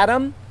of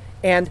Adam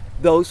and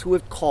those who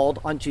have called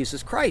on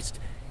Jesus Christ.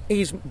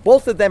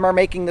 Both of them are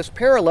making this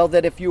parallel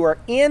that if you are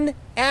in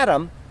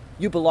Adam,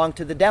 you belong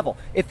to the devil.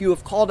 If you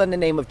have called on the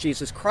name of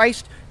Jesus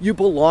Christ, you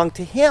belong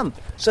to him.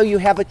 So you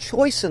have a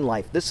choice in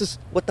life. This is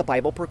what the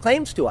Bible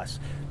proclaims to us.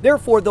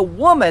 Therefore, the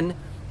woman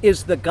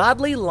is the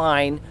godly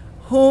line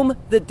whom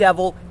the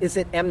devil is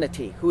at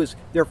enmity,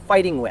 they're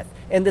fighting with.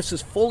 And this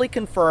is fully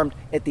confirmed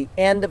at the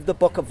end of the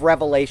book of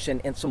Revelation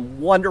in some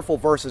wonderful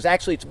verses.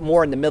 Actually, it's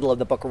more in the middle of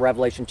the book of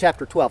Revelation,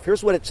 chapter 12.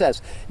 Here's what it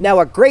says.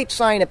 "Now a great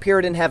sign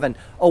appeared in heaven,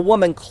 a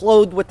woman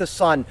clothed with the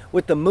sun,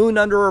 with the moon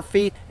under her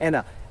feet,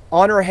 and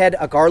on her head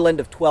a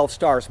garland of 12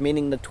 stars,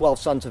 meaning the 12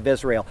 sons of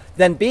Israel.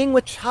 Then being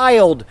with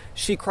child,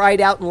 she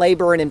cried out in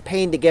labor and in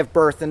pain to give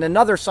birth. And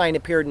another sign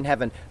appeared in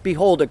heaven.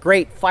 Behold, a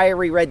great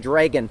fiery red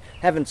dragon,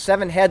 having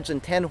 7 heads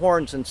and 10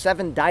 horns and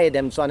 7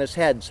 diadems on his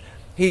heads.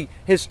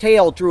 His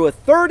tail drew a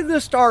third of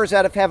the stars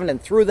out of heaven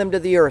and threw them to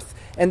the earth.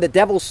 And the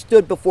devil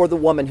stood before the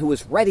woman who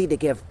was ready to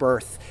give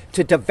birth,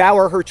 to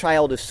devour her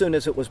child as soon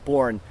as it was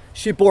born.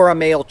 She bore a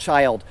male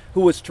child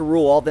who was to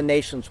rule all the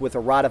nations with a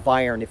rod of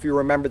iron." If you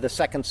remember the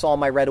second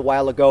psalm I read a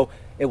while ago,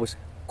 it was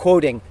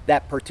quoting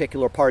that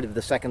particular part of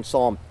the second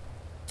psalm.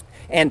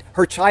 "And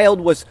her child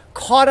was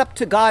caught up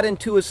to God and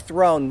to his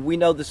throne." We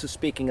know this is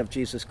speaking of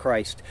Jesus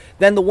Christ.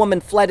 "Then the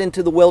woman fled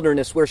into the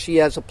wilderness, where she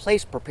has a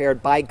place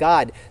prepared by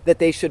God, that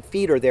they should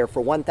feed her there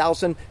for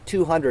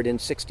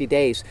 1,260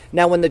 days.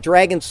 Now when the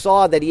dragon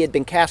saw that he had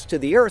been cast to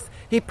the earth,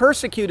 he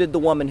persecuted the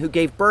woman who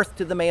gave birth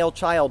to the male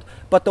child.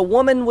 But the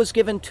woman was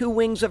given 2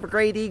 wings of a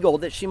great eagle,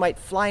 that she might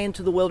fly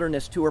into the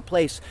wilderness to her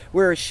place,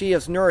 where she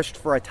is nourished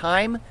for a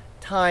time,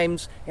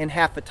 times, and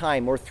half a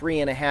time, or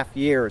 3.5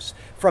 years,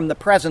 from the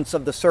presence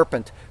of the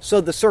serpent. So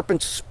the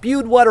serpent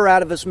spewed water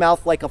out of his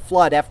mouth like a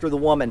flood after the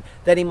woman,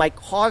 that he might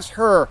cause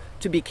her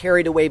to be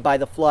carried away by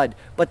the flood.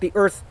 But the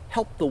earth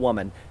helped the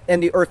woman,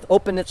 and the earth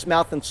opened its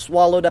mouth and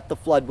swallowed up the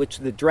flood which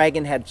the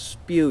dragon had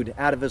spewed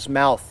out of his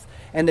mouth.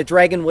 And the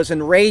dragon was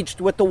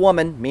enraged with the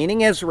woman,"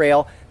 meaning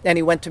Israel, "and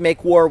he went to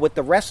make war with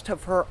the rest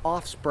of her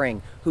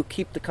offspring, who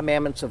keep the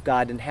commandments of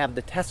God and have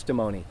the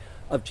testimony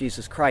of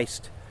Jesus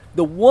Christ."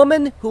 The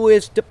woman who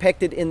is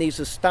depicted in these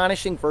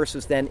astonishing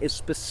verses then is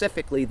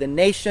specifically the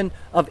nation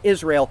of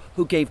Israel,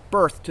 who gave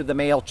birth to the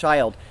male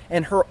child.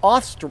 And her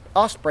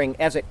offspring,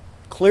 as it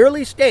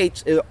clearly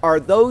states, are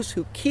those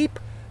who keep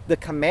the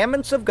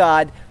commandments of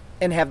God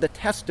and have the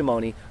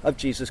testimony of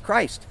Jesus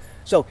Christ.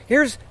 So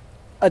here's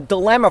a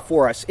dilemma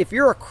for us. If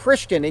you're a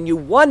Christian and you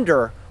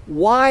wonder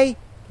why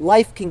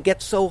life can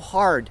get so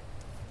hard,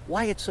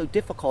 why it's so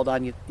difficult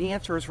on you, the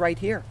answer is right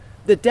here.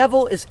 The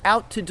devil is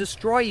out to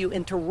destroy you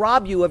and to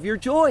rob you of your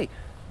joy.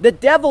 The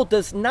devil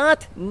does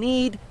not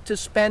need to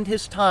spend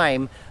his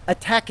time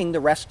attacking the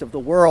rest of the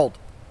world.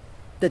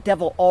 the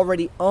devil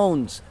already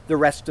owns the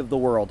rest of the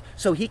world.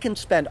 So he can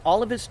spend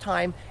all of his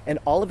time and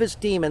all of his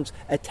demons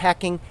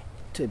attacking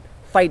to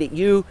fight at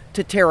you,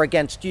 to tear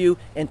against you,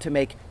 and to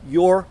make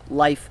your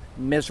life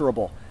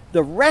miserable.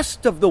 The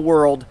rest of the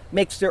world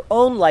makes their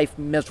own life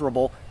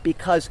miserable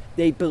because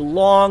they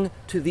belong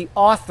to the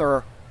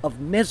author of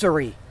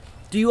misery.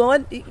 Do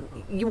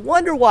you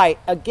wonder why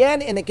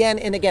again and again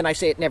and again? I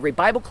say it in every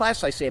Bible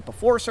class. I say it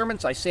before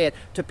sermons. I say it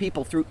to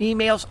people through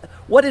emails.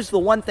 What is the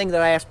one thing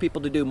that I ask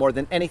people to do more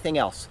than anything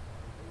else?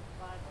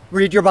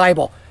 Read your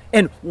Bible.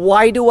 And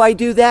why do I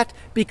do that?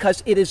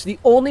 Because it is the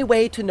only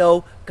way to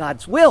know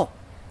God's will,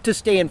 to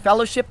stay in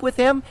fellowship with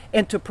Him,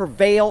 and to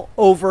prevail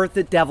over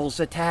the devil's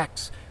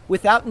attacks.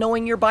 Without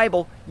knowing your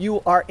Bible,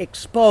 you are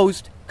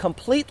exposed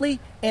completely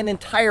and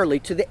entirely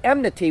to the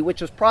enmity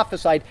which is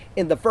prophesied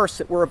in the verse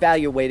that we're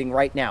evaluating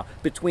right now,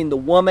 between the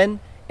woman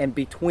and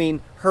between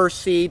her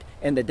seed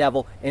and the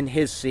devil and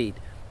his seed.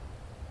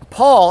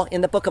 Paul,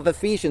 in the book of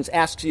Ephesians,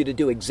 asks you to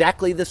do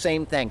exactly the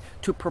same thing,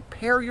 to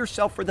prepare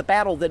yourself for the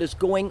battle that is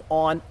going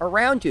on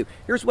around you.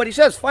 Here's what he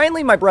says: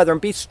 "Finally, my brethren,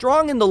 be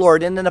strong in the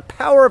Lord and in the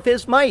power of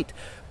His might.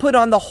 Put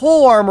on the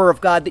whole armor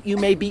of God, that you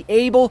may be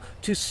able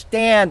to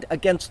stand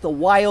against the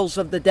wiles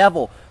of the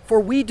devil.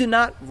 For we do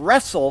not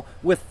wrestle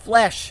with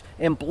flesh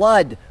and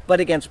blood, but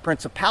against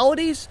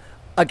principalities,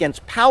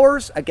 against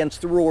powers,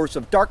 against the rulers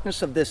of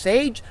darkness of this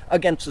age,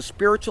 against the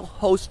spiritual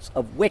hosts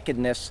of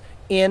wickedness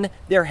in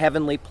their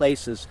heavenly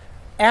places."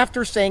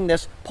 After saying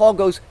this, Paul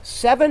goes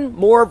 7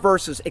 more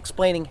verses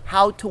explaining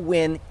how to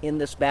win in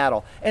this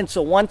battle. And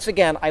so once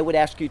again, I would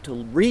ask you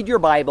to read your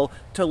Bible,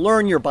 to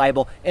learn your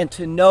Bible, and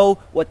to know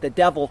what the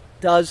devil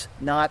does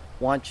not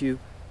want you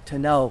to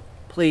know.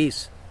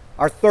 Please.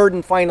 Our third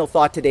and final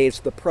thought today is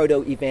the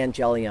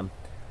proto-evangelium.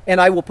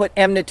 "And I will put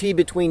enmity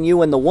between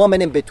you and the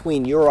woman, and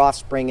between your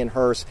offspring and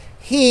hers.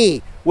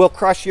 He will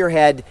crush your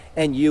head,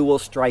 and you will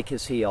strike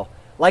his heel."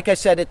 Like I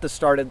said at the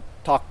start of the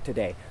talk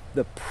today,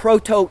 the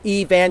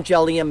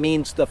proto-evangelium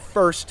means the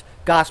first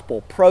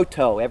gospel.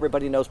 Proto,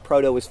 everybody knows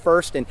proto is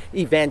first, and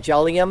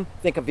evangelium,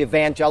 think of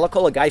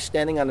evangelical, a guy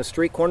standing on the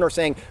street corner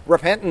saying,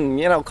 "Repent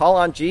and, call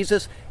on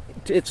Jesus."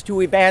 It's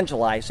to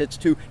evangelize. It's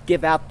to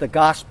give out the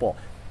gospel.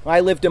 I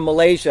lived in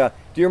Malaysia.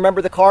 Do you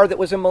remember the car that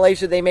was in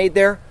Malaysia they made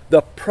there?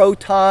 The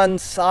Proton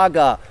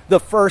Saga, the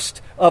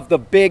first of the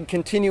big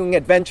continuing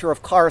adventure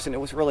of cars, and it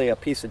was really a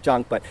piece of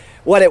junk. But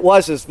what it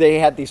was is they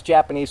had these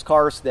Japanese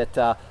cars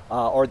that,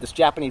 or this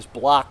Japanese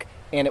block,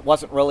 and it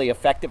wasn't really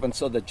effective, and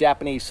so the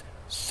Japanese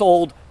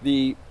sold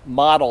the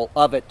model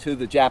of it to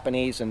the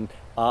Japanese and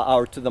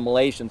or to the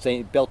Malaysians.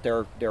 They built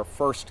their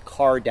first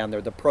car down there,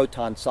 the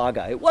Proton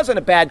Saga. It wasn't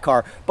a bad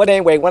car, but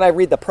anyway, when I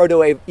read the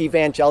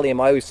Proto-Evangelium,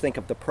 I always think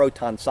of the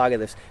Proton Saga,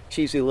 this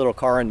cheesy little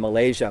car in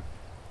Malaysia.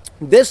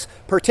 This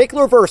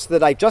particular verse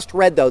that I just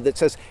read, though, that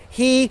says,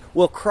 "He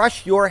will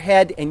crush your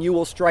head and you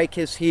will strike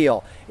his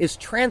heel," is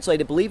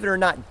translated, believe it or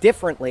not,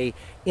 differently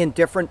in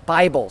different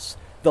Bibles.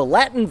 The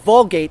Latin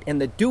Vulgate and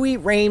the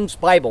Douay-Rheims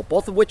Bible,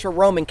 both of which are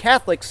Roman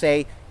Catholic,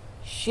 say,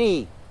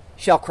 "She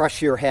shall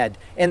crush your head."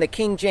 And the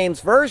King James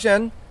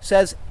Version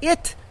says,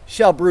 "It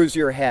shall bruise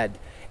your head."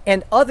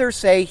 And others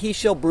say, "He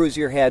shall bruise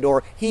your head,"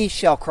 or "He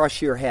shall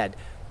crush your head."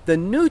 The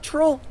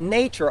neutral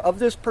nature of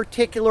this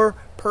particular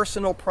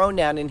personal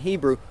pronoun in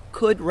Hebrew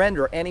could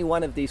render any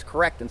one of these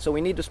correct. And so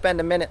we need to spend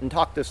a minute and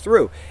talk this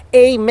through.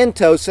 A.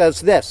 Minto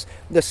says this: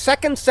 "The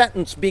second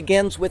sentence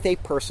begins with a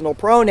personal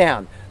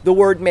pronoun. The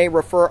word may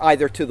refer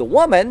either to the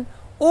woman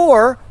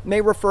or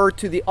may refer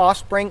to the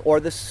offspring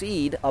or the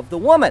seed of the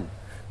woman.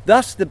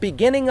 Thus, the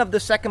beginning of the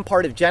second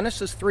part of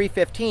Genesis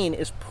 3:15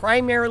 is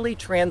primarily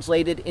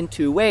translated in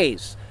 2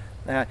 ways.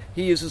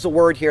 He uses a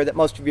word here that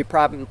most of you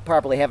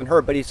probably haven't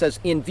heard, but he says,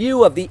 "in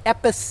view of the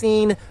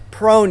epicene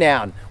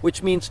pronoun,"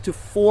 which means to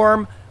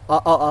form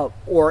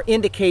or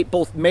indicate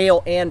both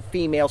male and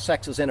female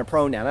sexes in a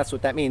pronoun. That's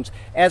what that means.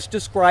 As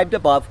described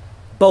above,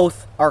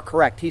 both are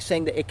correct. He's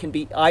saying that it can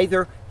be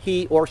either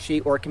he or she,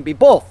 or it can be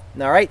both.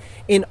 All right?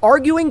 In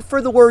arguing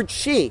for the word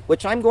she,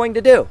 which I'm going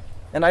to do,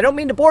 and I don't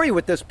mean to bore you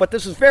with this, but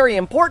this is very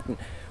important,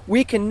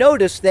 we can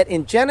notice that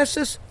in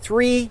Genesis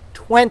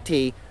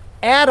 3:20,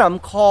 Adam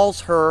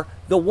calls her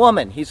the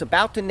woman. He's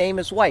about to name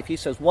his wife. He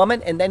says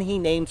woman, and then he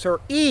names her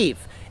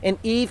Eve. And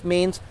Eve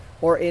means,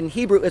 or in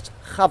Hebrew, it's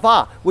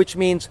Chava, which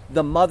means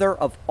the mother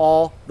of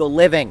all the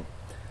living.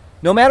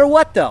 No matter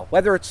what, though,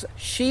 whether it's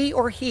she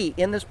or he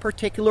in this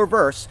particular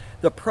verse,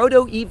 the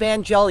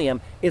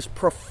proto-evangelium is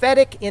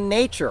prophetic in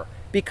nature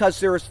because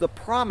there is the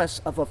promise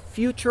of a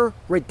future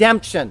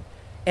redemption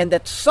and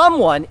that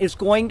someone is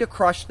going to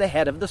crush the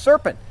head of the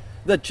serpent.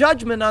 The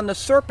judgment on the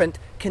serpent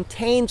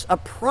contains a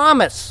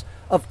promise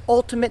of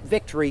ultimate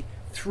victory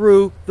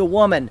through the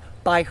woman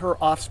by her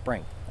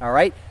offspring. All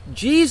right?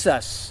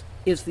 Jesus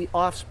is the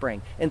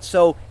offspring. And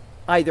so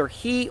either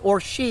he or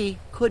she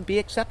could be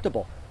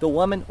acceptable, the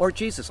woman or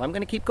Jesus. I'm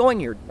going to keep going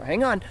here.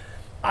 Hang on.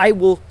 I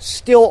will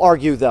still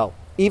argue, though,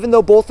 even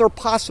though both are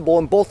possible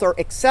and both are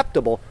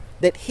acceptable,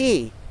 that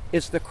he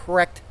is the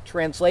correct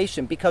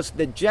translation, because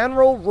the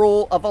general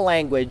rule of a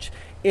language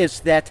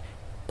is that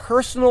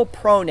personal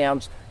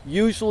pronouns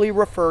usually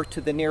refer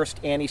to the nearest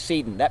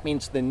antecedent. That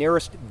means the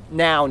nearest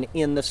noun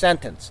in the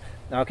sentence.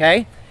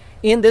 Okay?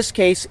 In this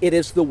case, it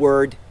is the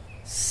word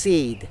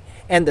seed.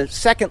 And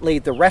secondly,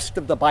 the rest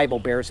of the Bible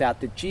bears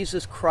out that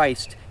Jesus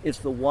Christ is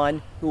the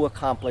one who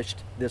accomplished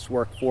this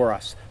work for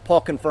us. Paul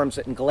confirms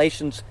it in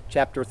Galatians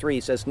chapter 3.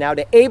 He says, "Now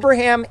to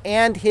Abraham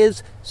and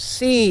his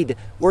seed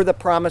were the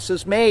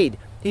promises made."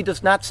 He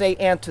does not say,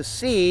 "and to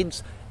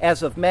seeds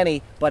as of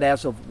many," but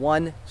as of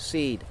one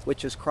seed,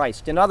 which is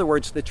Christ. In other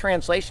words, the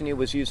translation he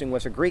was using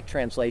was a Greek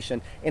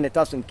translation, and it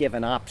doesn't give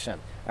an option.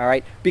 All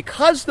right?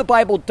 Because the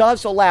Bible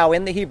does allow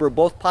in the Hebrew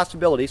both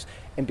possibilities,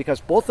 and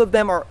because both of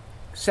them are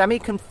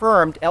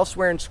semi-confirmed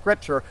elsewhere in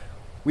Scripture,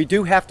 we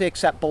do have to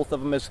accept both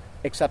of them as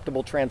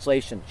acceptable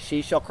translation.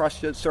 She shall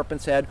crush the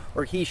serpent's head,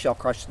 or he shall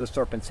crush the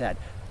serpent's head.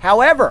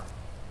 However,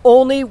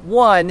 only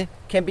one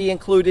can be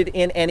included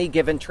in any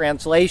given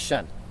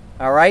translation.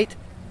 All right?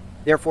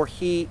 Therefore,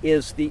 he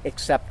is the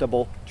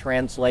acceptable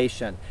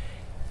translation.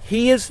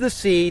 He is the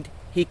seed.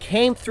 He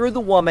came through the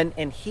woman,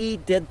 and he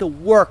did the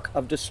work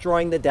of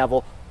destroying the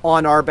devil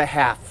on our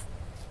behalf.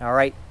 All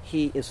right?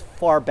 He is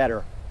far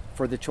better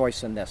for the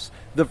choice in this.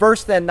 The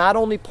verse then not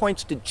only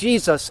points to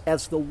Jesus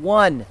as the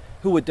one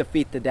who would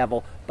defeat the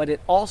devil, but it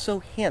also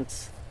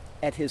hints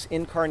at his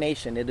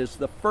incarnation. It is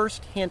the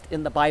first hint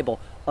in the Bible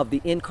of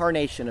the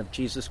incarnation of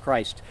Jesus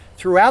Christ.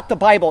 Throughout the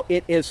Bible,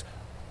 it is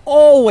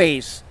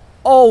always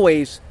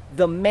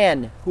the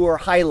men who are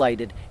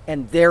highlighted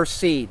and their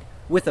seed.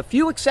 With a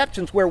few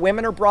exceptions where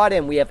women are brought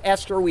in. We have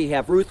Esther, we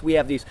have Ruth, we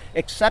have these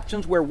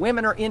exceptions where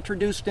women are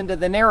introduced into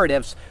the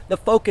narratives. The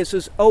focus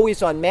is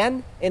always on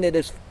men, and it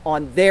is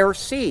on their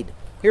seed.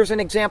 Here's an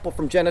example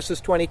from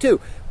Genesis 22.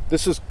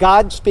 This is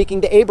God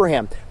speaking to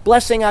Abraham.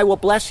 "Blessing I will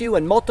bless you,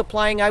 and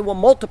multiplying I will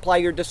multiply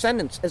your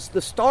descendants as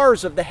the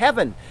stars of the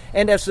heaven,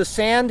 and as the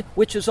sand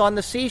which is on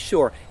the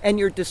seashore. And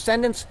your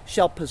descendants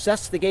shall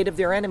possess the gate of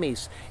their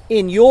enemies.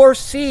 In your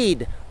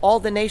seed all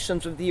the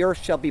nations of the earth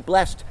shall be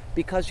blessed,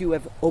 because you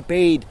have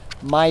obeyed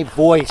my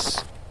voice."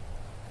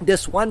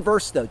 This one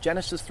verse, though,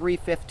 Genesis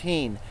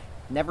 3:15,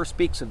 never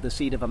speaks of the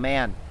seed of a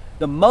man.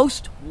 The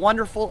most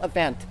wonderful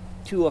event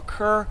to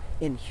occur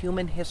in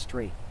human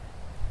history,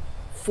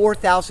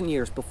 4,000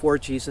 years before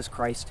Jesus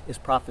Christ, is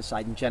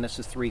prophesied in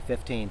Genesis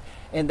 3:15.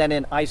 And then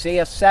in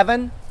Isaiah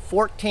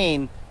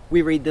 7:14,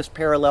 we read this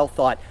parallel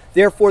thought.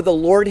 "Therefore the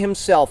Lord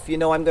himself," I'm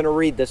going to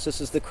read this. This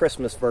is the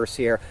Christmas verse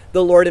here.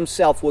 "The Lord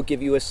himself will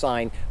give you a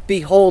sign.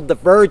 Behold, the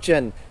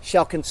virgin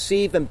shall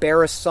conceive and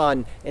bear a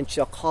son, and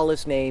shall call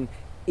his name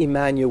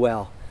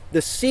Emmanuel."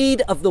 The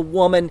seed of the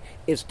woman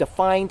is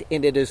defined,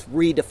 and it is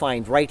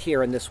redefined right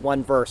here in this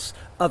one verse.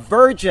 A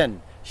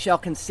virgin shall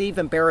conceive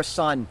and bear a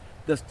son.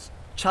 The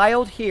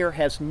child here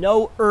has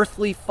no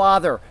earthly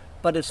father,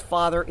 but his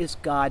father is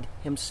God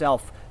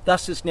himself.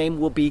 Thus his name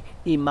will be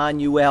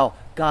Emmanuel,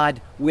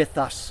 God with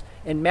us.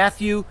 And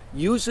Matthew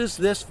uses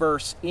this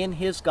verse in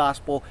his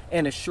gospel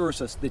and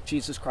assures us that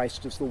Jesus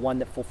Christ is the one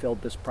that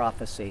fulfilled this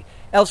prophecy.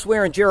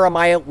 Elsewhere in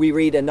Jeremiah, we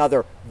read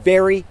another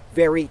very,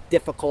 very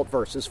difficult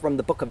verse. It's from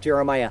the book of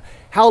Jeremiah.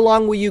 "How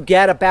long will you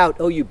gad about,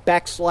 O you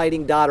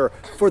backsliding daughter?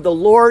 For the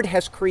Lord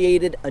has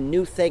created a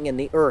new thing in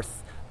the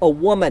earth. A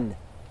woman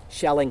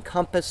shall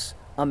encompass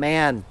a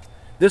man."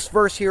 This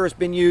verse here has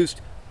been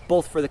used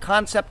both for the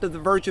concept of the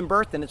virgin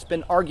birth, and it's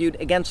been argued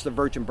against the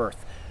virgin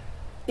birth.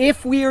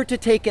 If we are to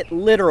take it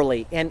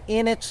literally and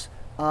in its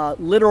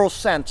literal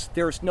sense,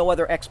 there is no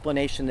other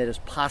explanation that is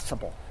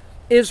possible.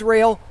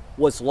 Israel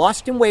was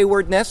lost in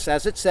waywardness,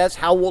 as it says,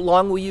 "How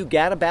long will you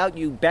gad about,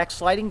 you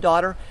backsliding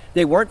daughter?"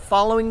 They weren't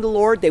following the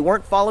Lord. They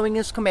weren't following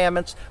his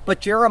commandments. But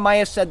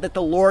Jeremiah said that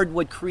the Lord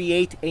would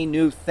create a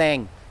new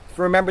thing. If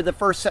you remember the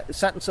first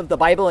sentence of the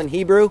Bible in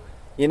Hebrew,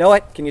 you know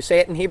it? Can you say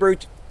it in Hebrew,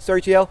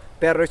 Sergio?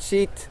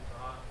 Bereshit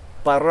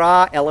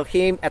bara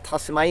Elohim et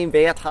hashamayim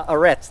ve'et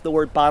haaretz. The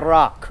word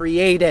bara,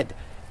 created,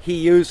 he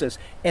uses.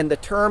 And the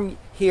term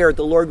here,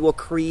 the Lord will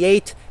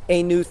create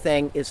a new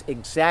thing, is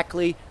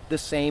exactly the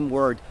same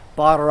word,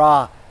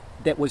 bara,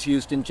 that was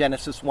used in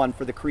Genesis 1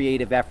 for the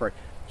creative effort.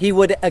 He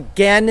would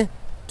again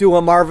do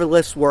a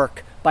marvelous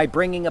work by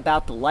bringing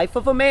about the life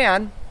of a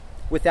man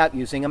without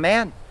using a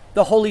man.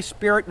 The Holy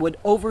Spirit would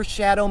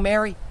overshadow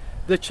Mary.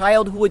 The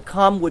child who would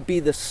come would be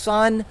the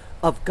Son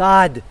of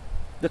God.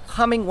 The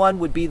coming one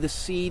would be the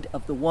seed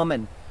of the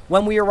woman.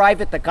 When we arrive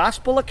at the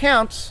gospel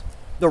accounts,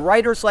 the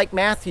writers like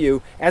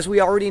Matthew, as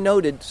we already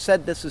noted,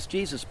 said this is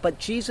Jesus. But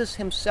Jesus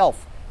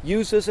himself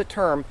uses a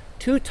term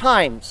 2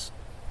 times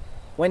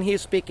when he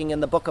is speaking in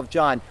the book of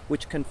John,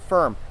 which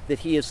confirm that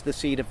he is the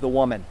seed of the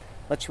woman.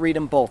 Let's read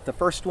them both. The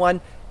first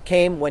one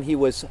came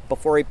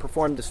before he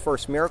performed his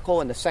first miracle,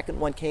 and the second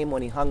one came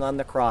when he hung on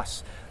the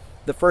cross.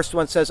 The first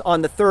one says,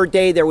 "On the 3rd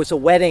day there was a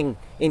wedding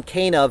in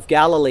Cana of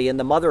Galilee, and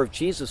the mother of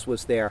Jesus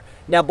was there.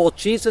 Now both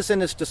Jesus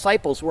and his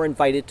disciples were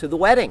invited to the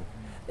wedding.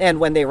 And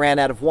when they ran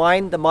out of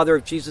wine, the mother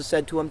of Jesus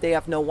said to him, 'They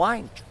have no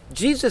wine.'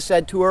 Jesus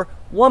said to her,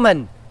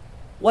 'Woman,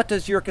 what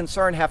does your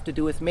concern have to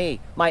do with me?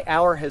 My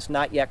hour has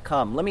not yet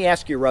come.'" Let me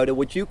ask you, Rhoda,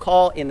 would you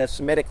call in the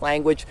Semitic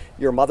language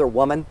your mother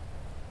woman?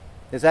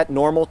 Is that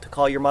normal to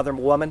call your mother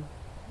woman?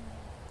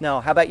 No.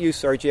 How about you,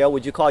 Sergio?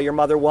 Would you call your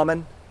mother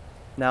woman?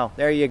 No.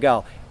 There you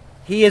go.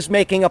 He is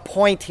making a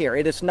point here.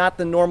 It is not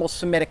the normal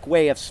Semitic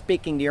way of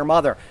speaking to your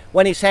mother.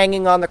 When he's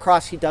hanging on the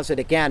cross, he does it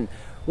again.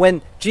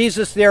 When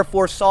Jesus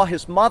therefore saw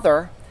his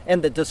mother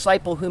and the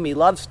disciple whom he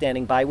loved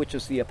standing by, which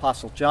is the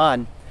Apostle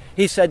John,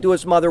 he said to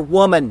his mother,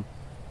 "Woman,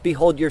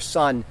 behold your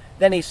son."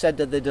 Then he said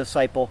to the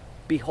disciple,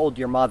 "Behold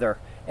your mother."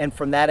 And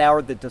from that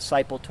hour the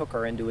disciple took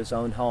her into his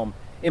own home.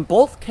 In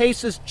both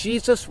cases,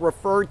 Jesus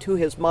referred to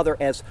his mother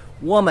as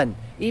woman,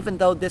 even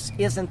though this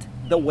isn't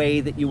the way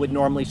that you would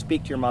normally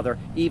speak to your mother,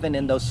 even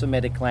in those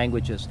Semitic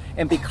languages.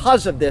 And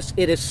because of this,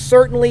 it is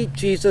certainly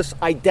Jesus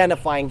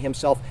identifying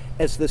himself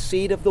as the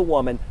seed of the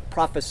woman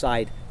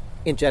prophesied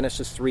in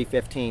Genesis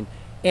 3:15.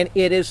 And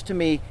it is, to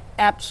me,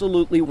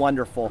 absolutely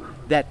wonderful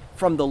that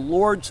from the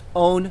Lord's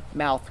own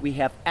mouth we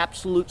have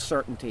absolute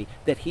certainty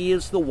that he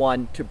is the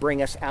one to bring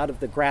us out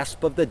of the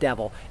grasp of the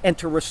devil and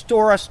to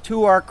restore us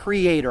to our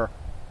Creator,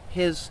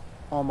 his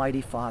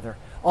Almighty Father.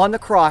 On the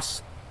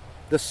cross,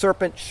 the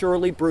serpent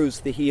surely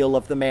bruised the heel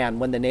of the man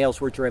when the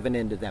nails were driven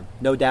into them.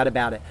 No doubt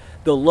about it.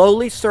 The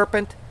lowly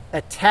serpent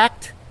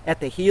attacked at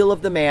the heel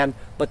of the man,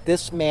 but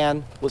this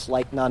man was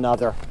like none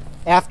other.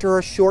 After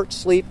a short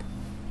sleep,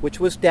 which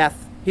was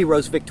death, he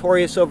rose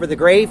victorious over the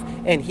grave,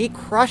 and he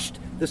crushed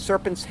the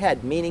serpent's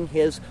head, meaning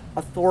his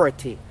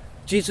authority.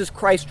 Jesus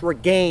Christ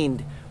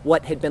regained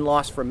what had been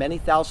lost for many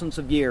thousands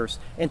of years.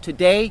 And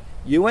today,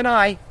 you and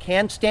I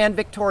can stand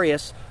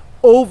victorious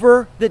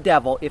over the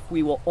devil if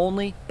we will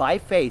only, by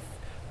faith,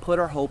 put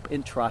our hope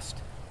and trust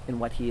in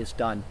what he has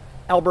done.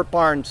 Albert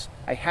Barnes,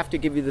 I have to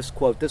give you this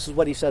quote. This is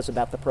what he says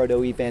about the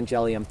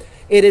Proto-Evangelium.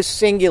 It is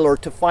singular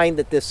to find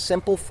that this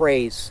simple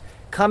phrase,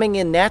 coming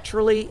in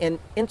naturally and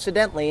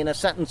incidentally in a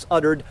sentence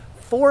uttered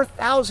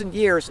 4,000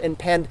 years and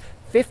penned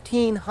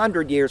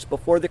 1,500 years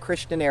before the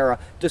Christian era,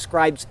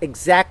 describes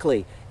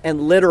exactly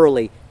and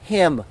literally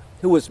him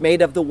who was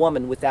made of the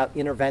woman without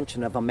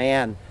intervention of a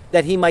man,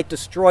 that he might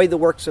destroy the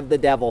works of the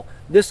devil.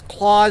 This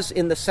clause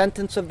in the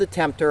sentence of the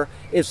tempter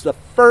is the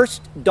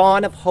first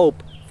dawn of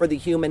hope for the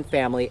human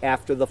family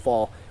after the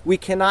fall. We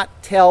cannot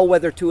tell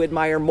whether to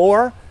admire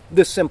more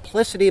the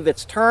simplicity of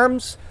its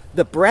terms,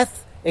 the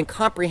breadth and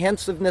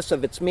comprehensiveness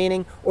of its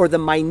meaning, or the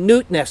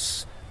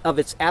minuteness of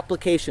its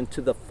application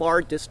to the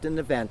far distant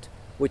event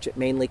which it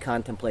mainly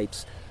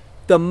contemplates.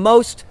 The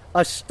most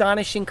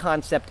astonishing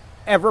concept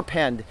ever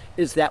penned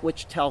is that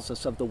which tells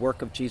us of the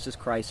work of Jesus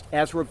Christ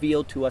as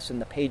revealed to us in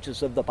the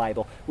pages of the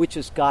Bible, which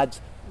is God's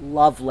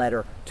love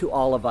letter to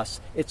all of us.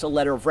 It's a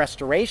letter of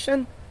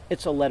restoration,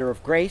 it's a letter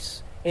of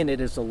grace, and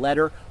it is a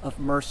letter of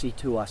mercy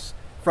to us.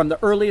 From the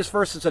earliest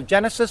verses of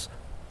Genesis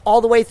all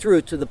the way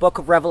through to the book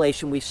of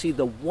Revelation, we see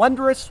the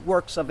wondrous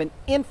works of an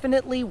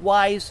infinitely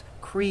wise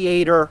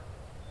Creator,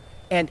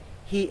 and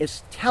he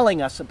is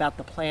telling us about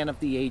the plan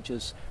of the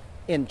ages.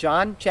 In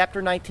John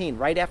chapter 19,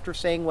 right after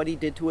saying what he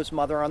did to his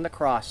mother on the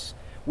cross,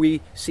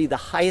 we see the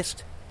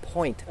highest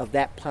point of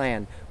that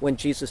plan when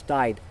Jesus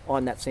died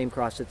on that same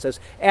cross. It says,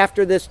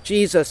 "After this,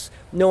 Jesus,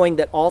 knowing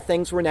that all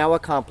things were now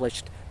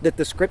accomplished, that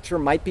the scripture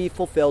might be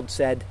fulfilled,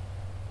 said,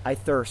 I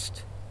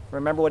thirst."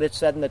 Remember what it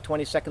said in the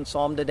 22nd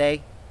Psalm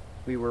today?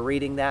 We were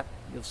reading that.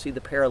 You'll see the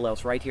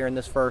parallels right here in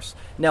this verse.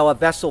 "Now a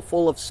vessel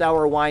full of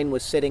sour wine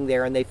was sitting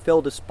there, and they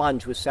filled a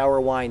sponge with sour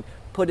wine,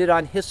 put it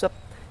on hyssop,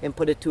 and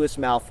put it to his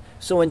mouth.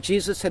 So when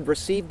Jesus had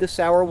received the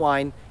sour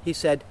wine, he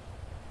said,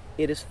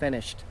 It is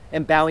finished.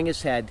 And bowing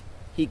his head,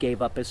 he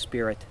gave up his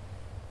spirit."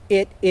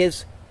 It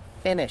is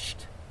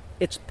finished.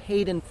 It's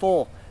paid in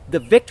full. The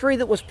victory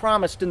that was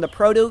promised in the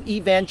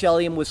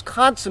Proto-Evangelium was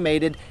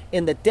consummated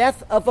in the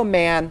death of a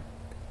man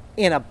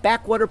in a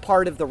backwater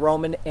part of the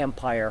Roman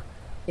Empire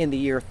in the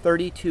year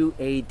 32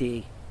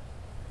 AD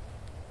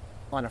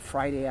on a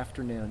Friday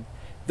afternoon.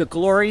 The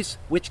glories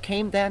which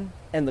came then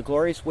and the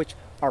glories which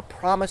are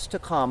promised to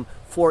come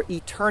for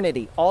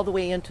eternity, all the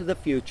way into the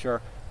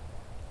future,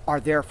 are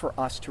there for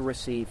us to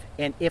receive.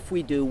 And if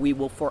we do, we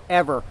will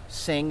forever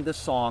sing the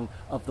song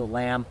of the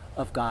Lamb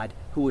of God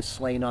who was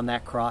slain on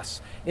that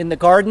cross. In the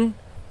garden,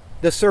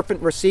 the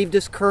serpent received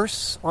his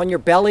curse. "On your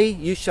belly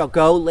you shall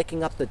go,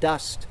 licking up the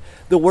dust."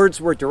 The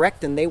words were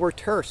direct and they were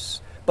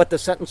terse, but the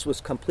sentence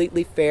was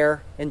completely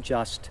fair and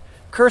just.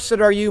 "Cursed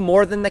are you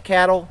more than the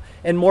cattle,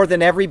 and more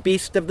than every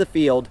beast of the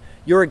field.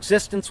 Your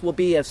existence will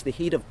be as the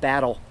heat of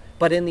battle,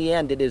 but in the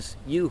end it is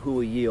you who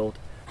will yield.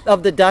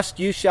 Of the dust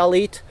you shall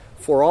eat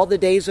for all the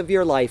days of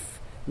your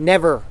life.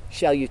 Never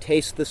shall you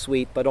taste the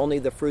sweet, but only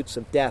the fruits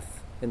of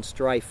death and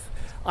strife.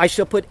 I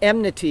shall put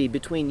enmity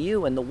between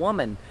you and the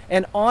woman,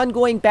 an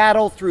ongoing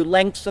battle through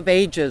lengths of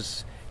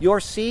ages. Your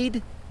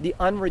seed, the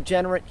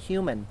unregenerate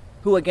human,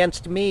 who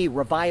against me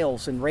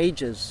reviles and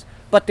rages.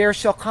 But there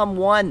shall come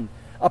one,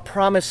 a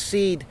promised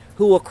seed,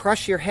 who will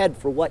crush your head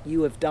for what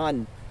you have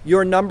done.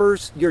 Your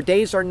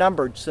days are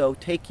numbered, so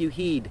take you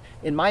heed.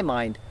 In my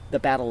mind, the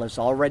battle is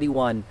already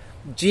won.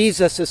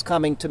 Jesus is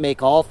coming to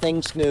make all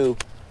things new.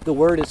 The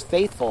word is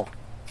faithful,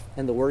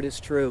 and the word is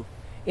true.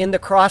 In the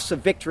cross of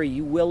victory,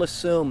 you will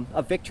assume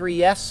a victory,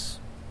 yes,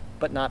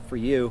 but not for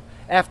you.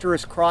 After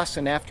his cross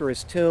and after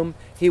his tomb,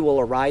 he will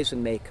arise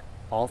and make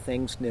all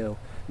things new.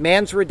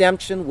 Man's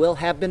redemption will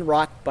have been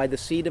wrought by the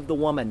seed of the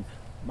woman,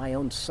 my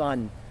own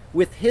son.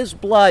 With his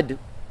blood,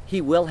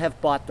 he will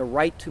have bought the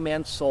right to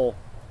man's soul,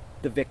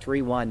 the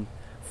victory won.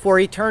 For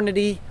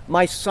eternity,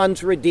 my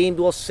sons redeemed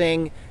will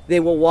sing. They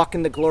will walk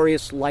in the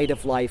glorious light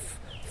of life.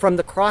 From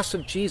the cross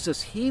of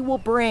Jesus, he will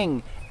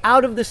bring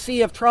out of the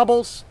sea of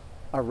troubles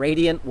a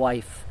radiant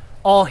wife.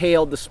 All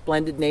hail the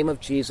splendid name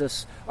of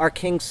Jesus. Our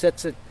King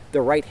sits at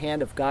the right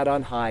hand of God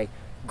on high.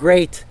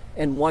 Great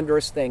and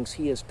wondrous things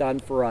he has done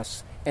for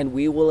us, and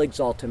we will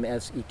exalt him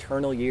as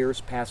eternal years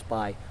pass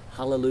by.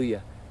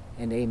 Hallelujah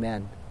and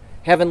amen.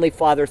 Heavenly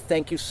Father,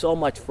 thank you so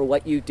much for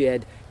what you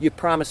did. You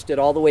promised it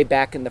all the way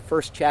back in the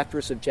first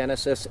chapters of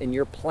Genesis, and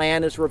your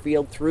plan is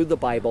revealed through the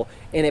Bible,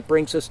 and it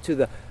brings us to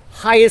the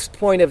highest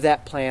point of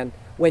that plan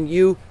when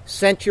you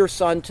sent your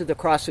Son to the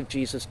cross of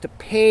Jesus to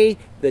pay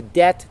the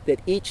debt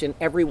that each and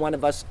every one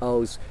of us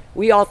owes.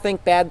 We all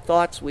think bad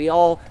thoughts, we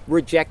all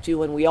reject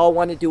you, and we all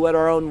want to do it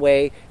our own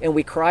way, and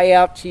we cry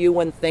out to you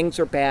when things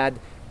are bad,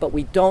 but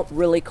we don't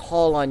really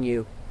call on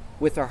you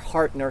with our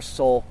heart and our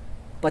soul.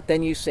 But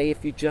then you say,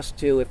 if you just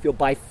do, if you'll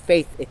by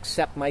faith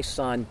accept my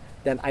Son,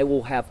 then I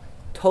will have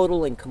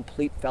total and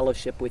complete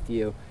fellowship with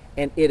you.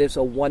 And it is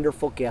a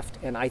wonderful gift,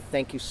 and I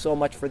thank you so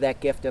much for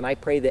that gift. And I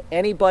pray that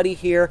anybody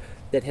here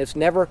that has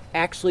never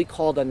actually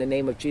called on the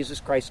name of Jesus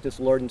Christ as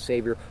Lord and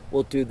Savior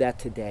will do that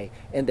today,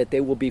 and that they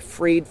will be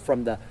freed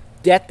from the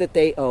debt that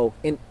they owe,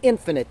 an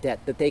infinite debt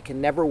that they can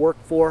never work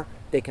for.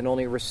 They can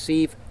only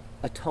receive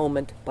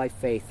atonement by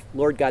faith.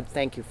 Lord God,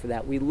 thank you for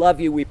that. We love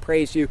you. We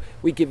praise you.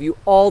 We give you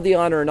all the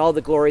honor and all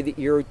the glory that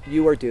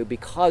you are due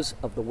because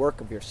of the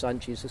work of your Son,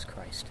 Jesus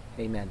Christ.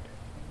 Amen.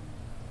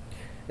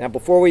 Now,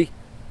 before we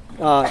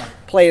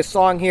play a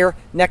song here,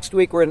 next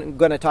week we're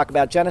going to talk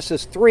about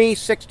Genesis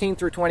 3:16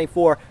 through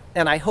 24,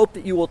 and I hope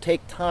that you will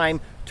take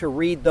time to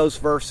read those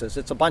verses.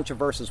 It's a bunch of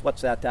verses.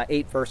 What's that?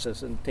 8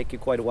 verses, and it'll take you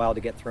quite a while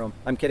to get through them.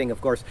 I'm kidding, of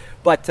course.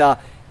 But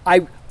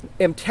I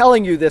am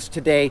telling you this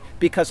today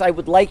because I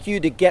would like you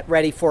to get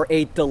ready for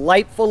a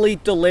delightfully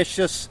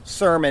delicious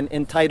sermon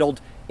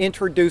entitled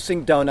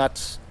Introducing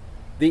Donuts,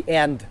 the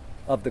End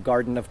of the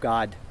Garden of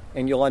God.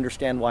 And you'll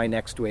understand why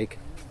next week.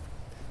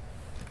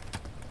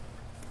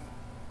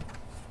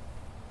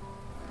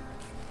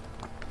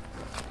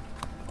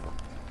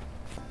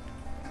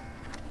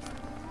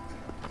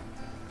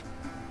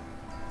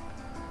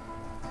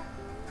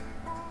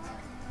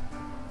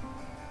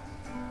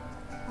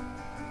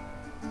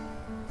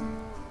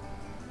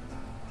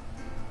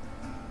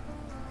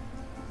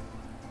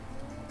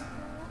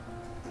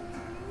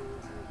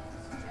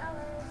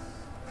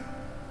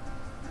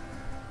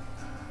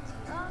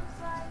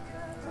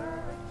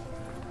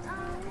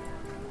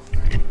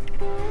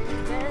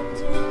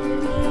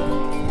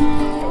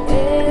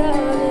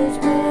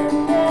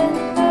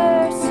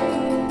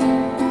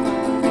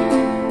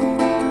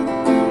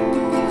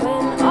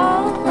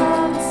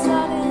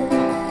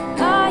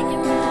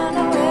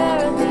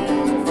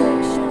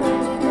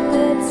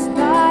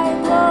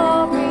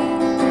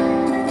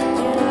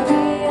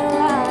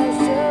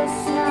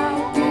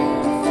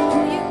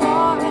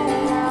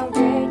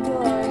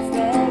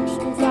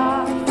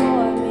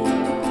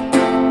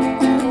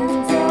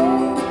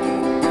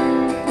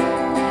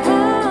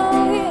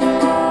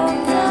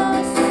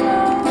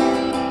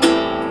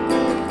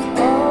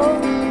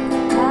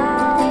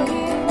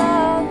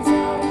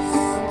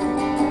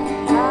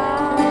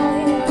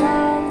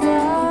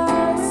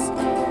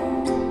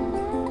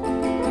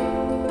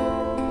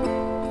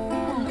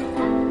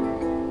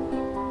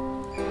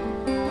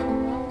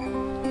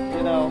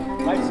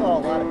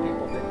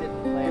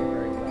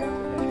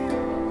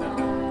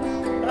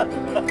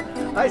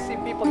 I see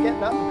people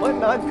getting up and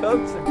putting on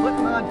coats and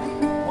putting on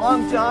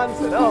long johns,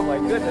 and oh my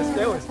goodness,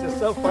 it was just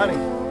so funny.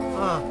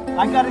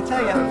 I got to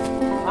tell you,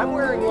 I'm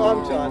wearing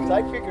long johns.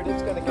 I figured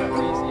it's going to get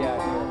breezy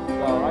out here,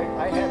 so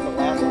I had the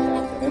last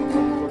chance, and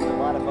there was a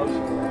lot of motion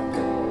around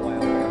here for a while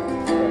there.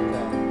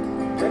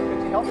 But, Rick,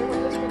 could you help me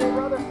with this today,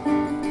 brother?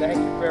 Thank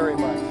you very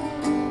much.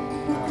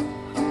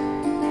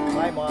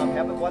 Bye, Mom.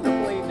 Have a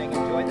wonderful evening.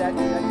 Enjoy that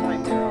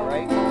time there, all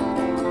right?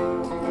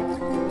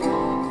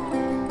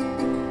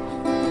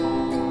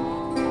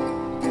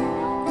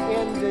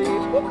 In the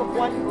book of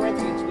 1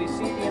 Corinthians, we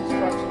see the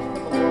instructions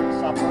for the Lord's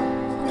Supper.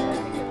 I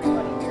think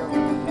everybody here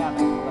have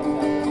it, but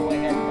we'll go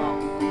ahead now.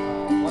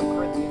 1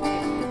 Corinthians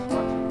gives the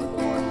instructions for the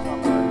Lord's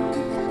Supper.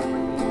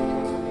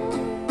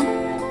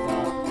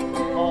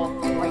 And Paul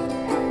writes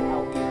out how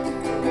we are to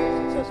do this.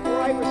 It says, "For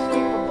I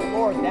received from the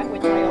Lord that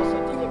which I also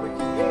delivered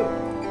to you,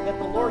 that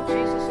the Lord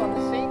Jesus on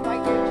the same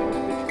night in which he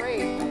was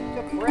betrayed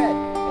took bread,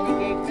 and he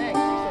gave thanks.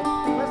 He said,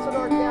 Blessed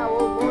art thou,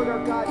 O Lord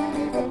our God,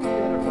 King of the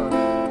universe,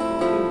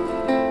 who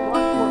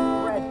brought forth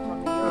bread from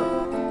the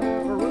earth.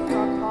 Baruch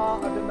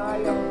atah Adonai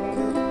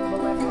Eloheinu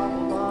melech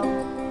haolam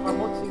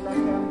hamotzi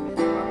lechem min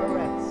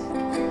haaretz."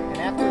 And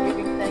after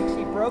giving thanks,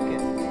 he broke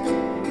it.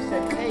 And he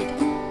said, "Take,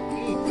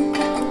 eat.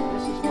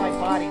 This is my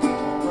body, which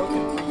is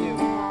broken for you.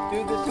 Do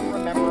this in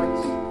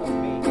remembrance of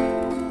me."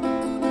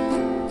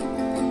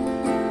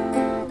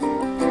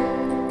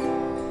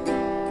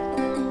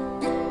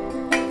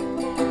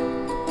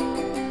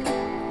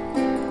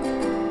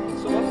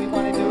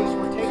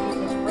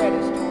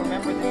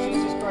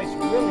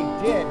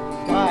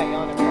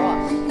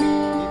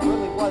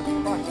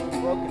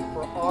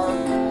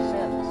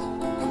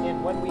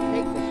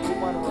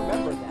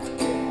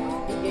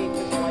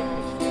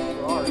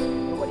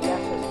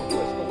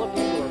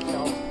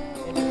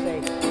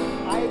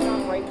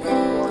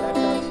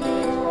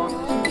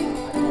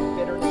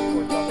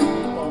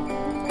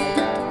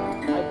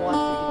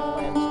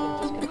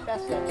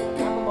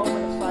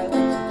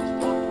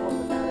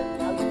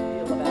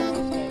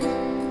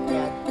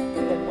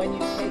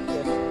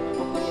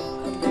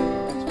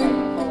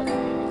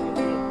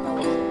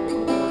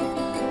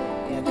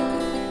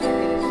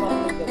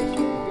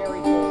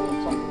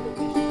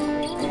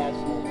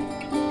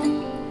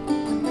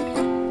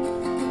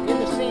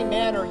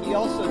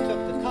 also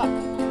took the cup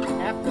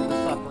after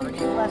the supper, and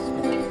he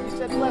blessed it. He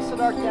said, "Blessed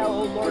art thou,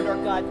 O Lord our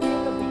God,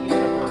 King of the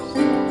universe,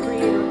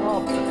 creator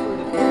of the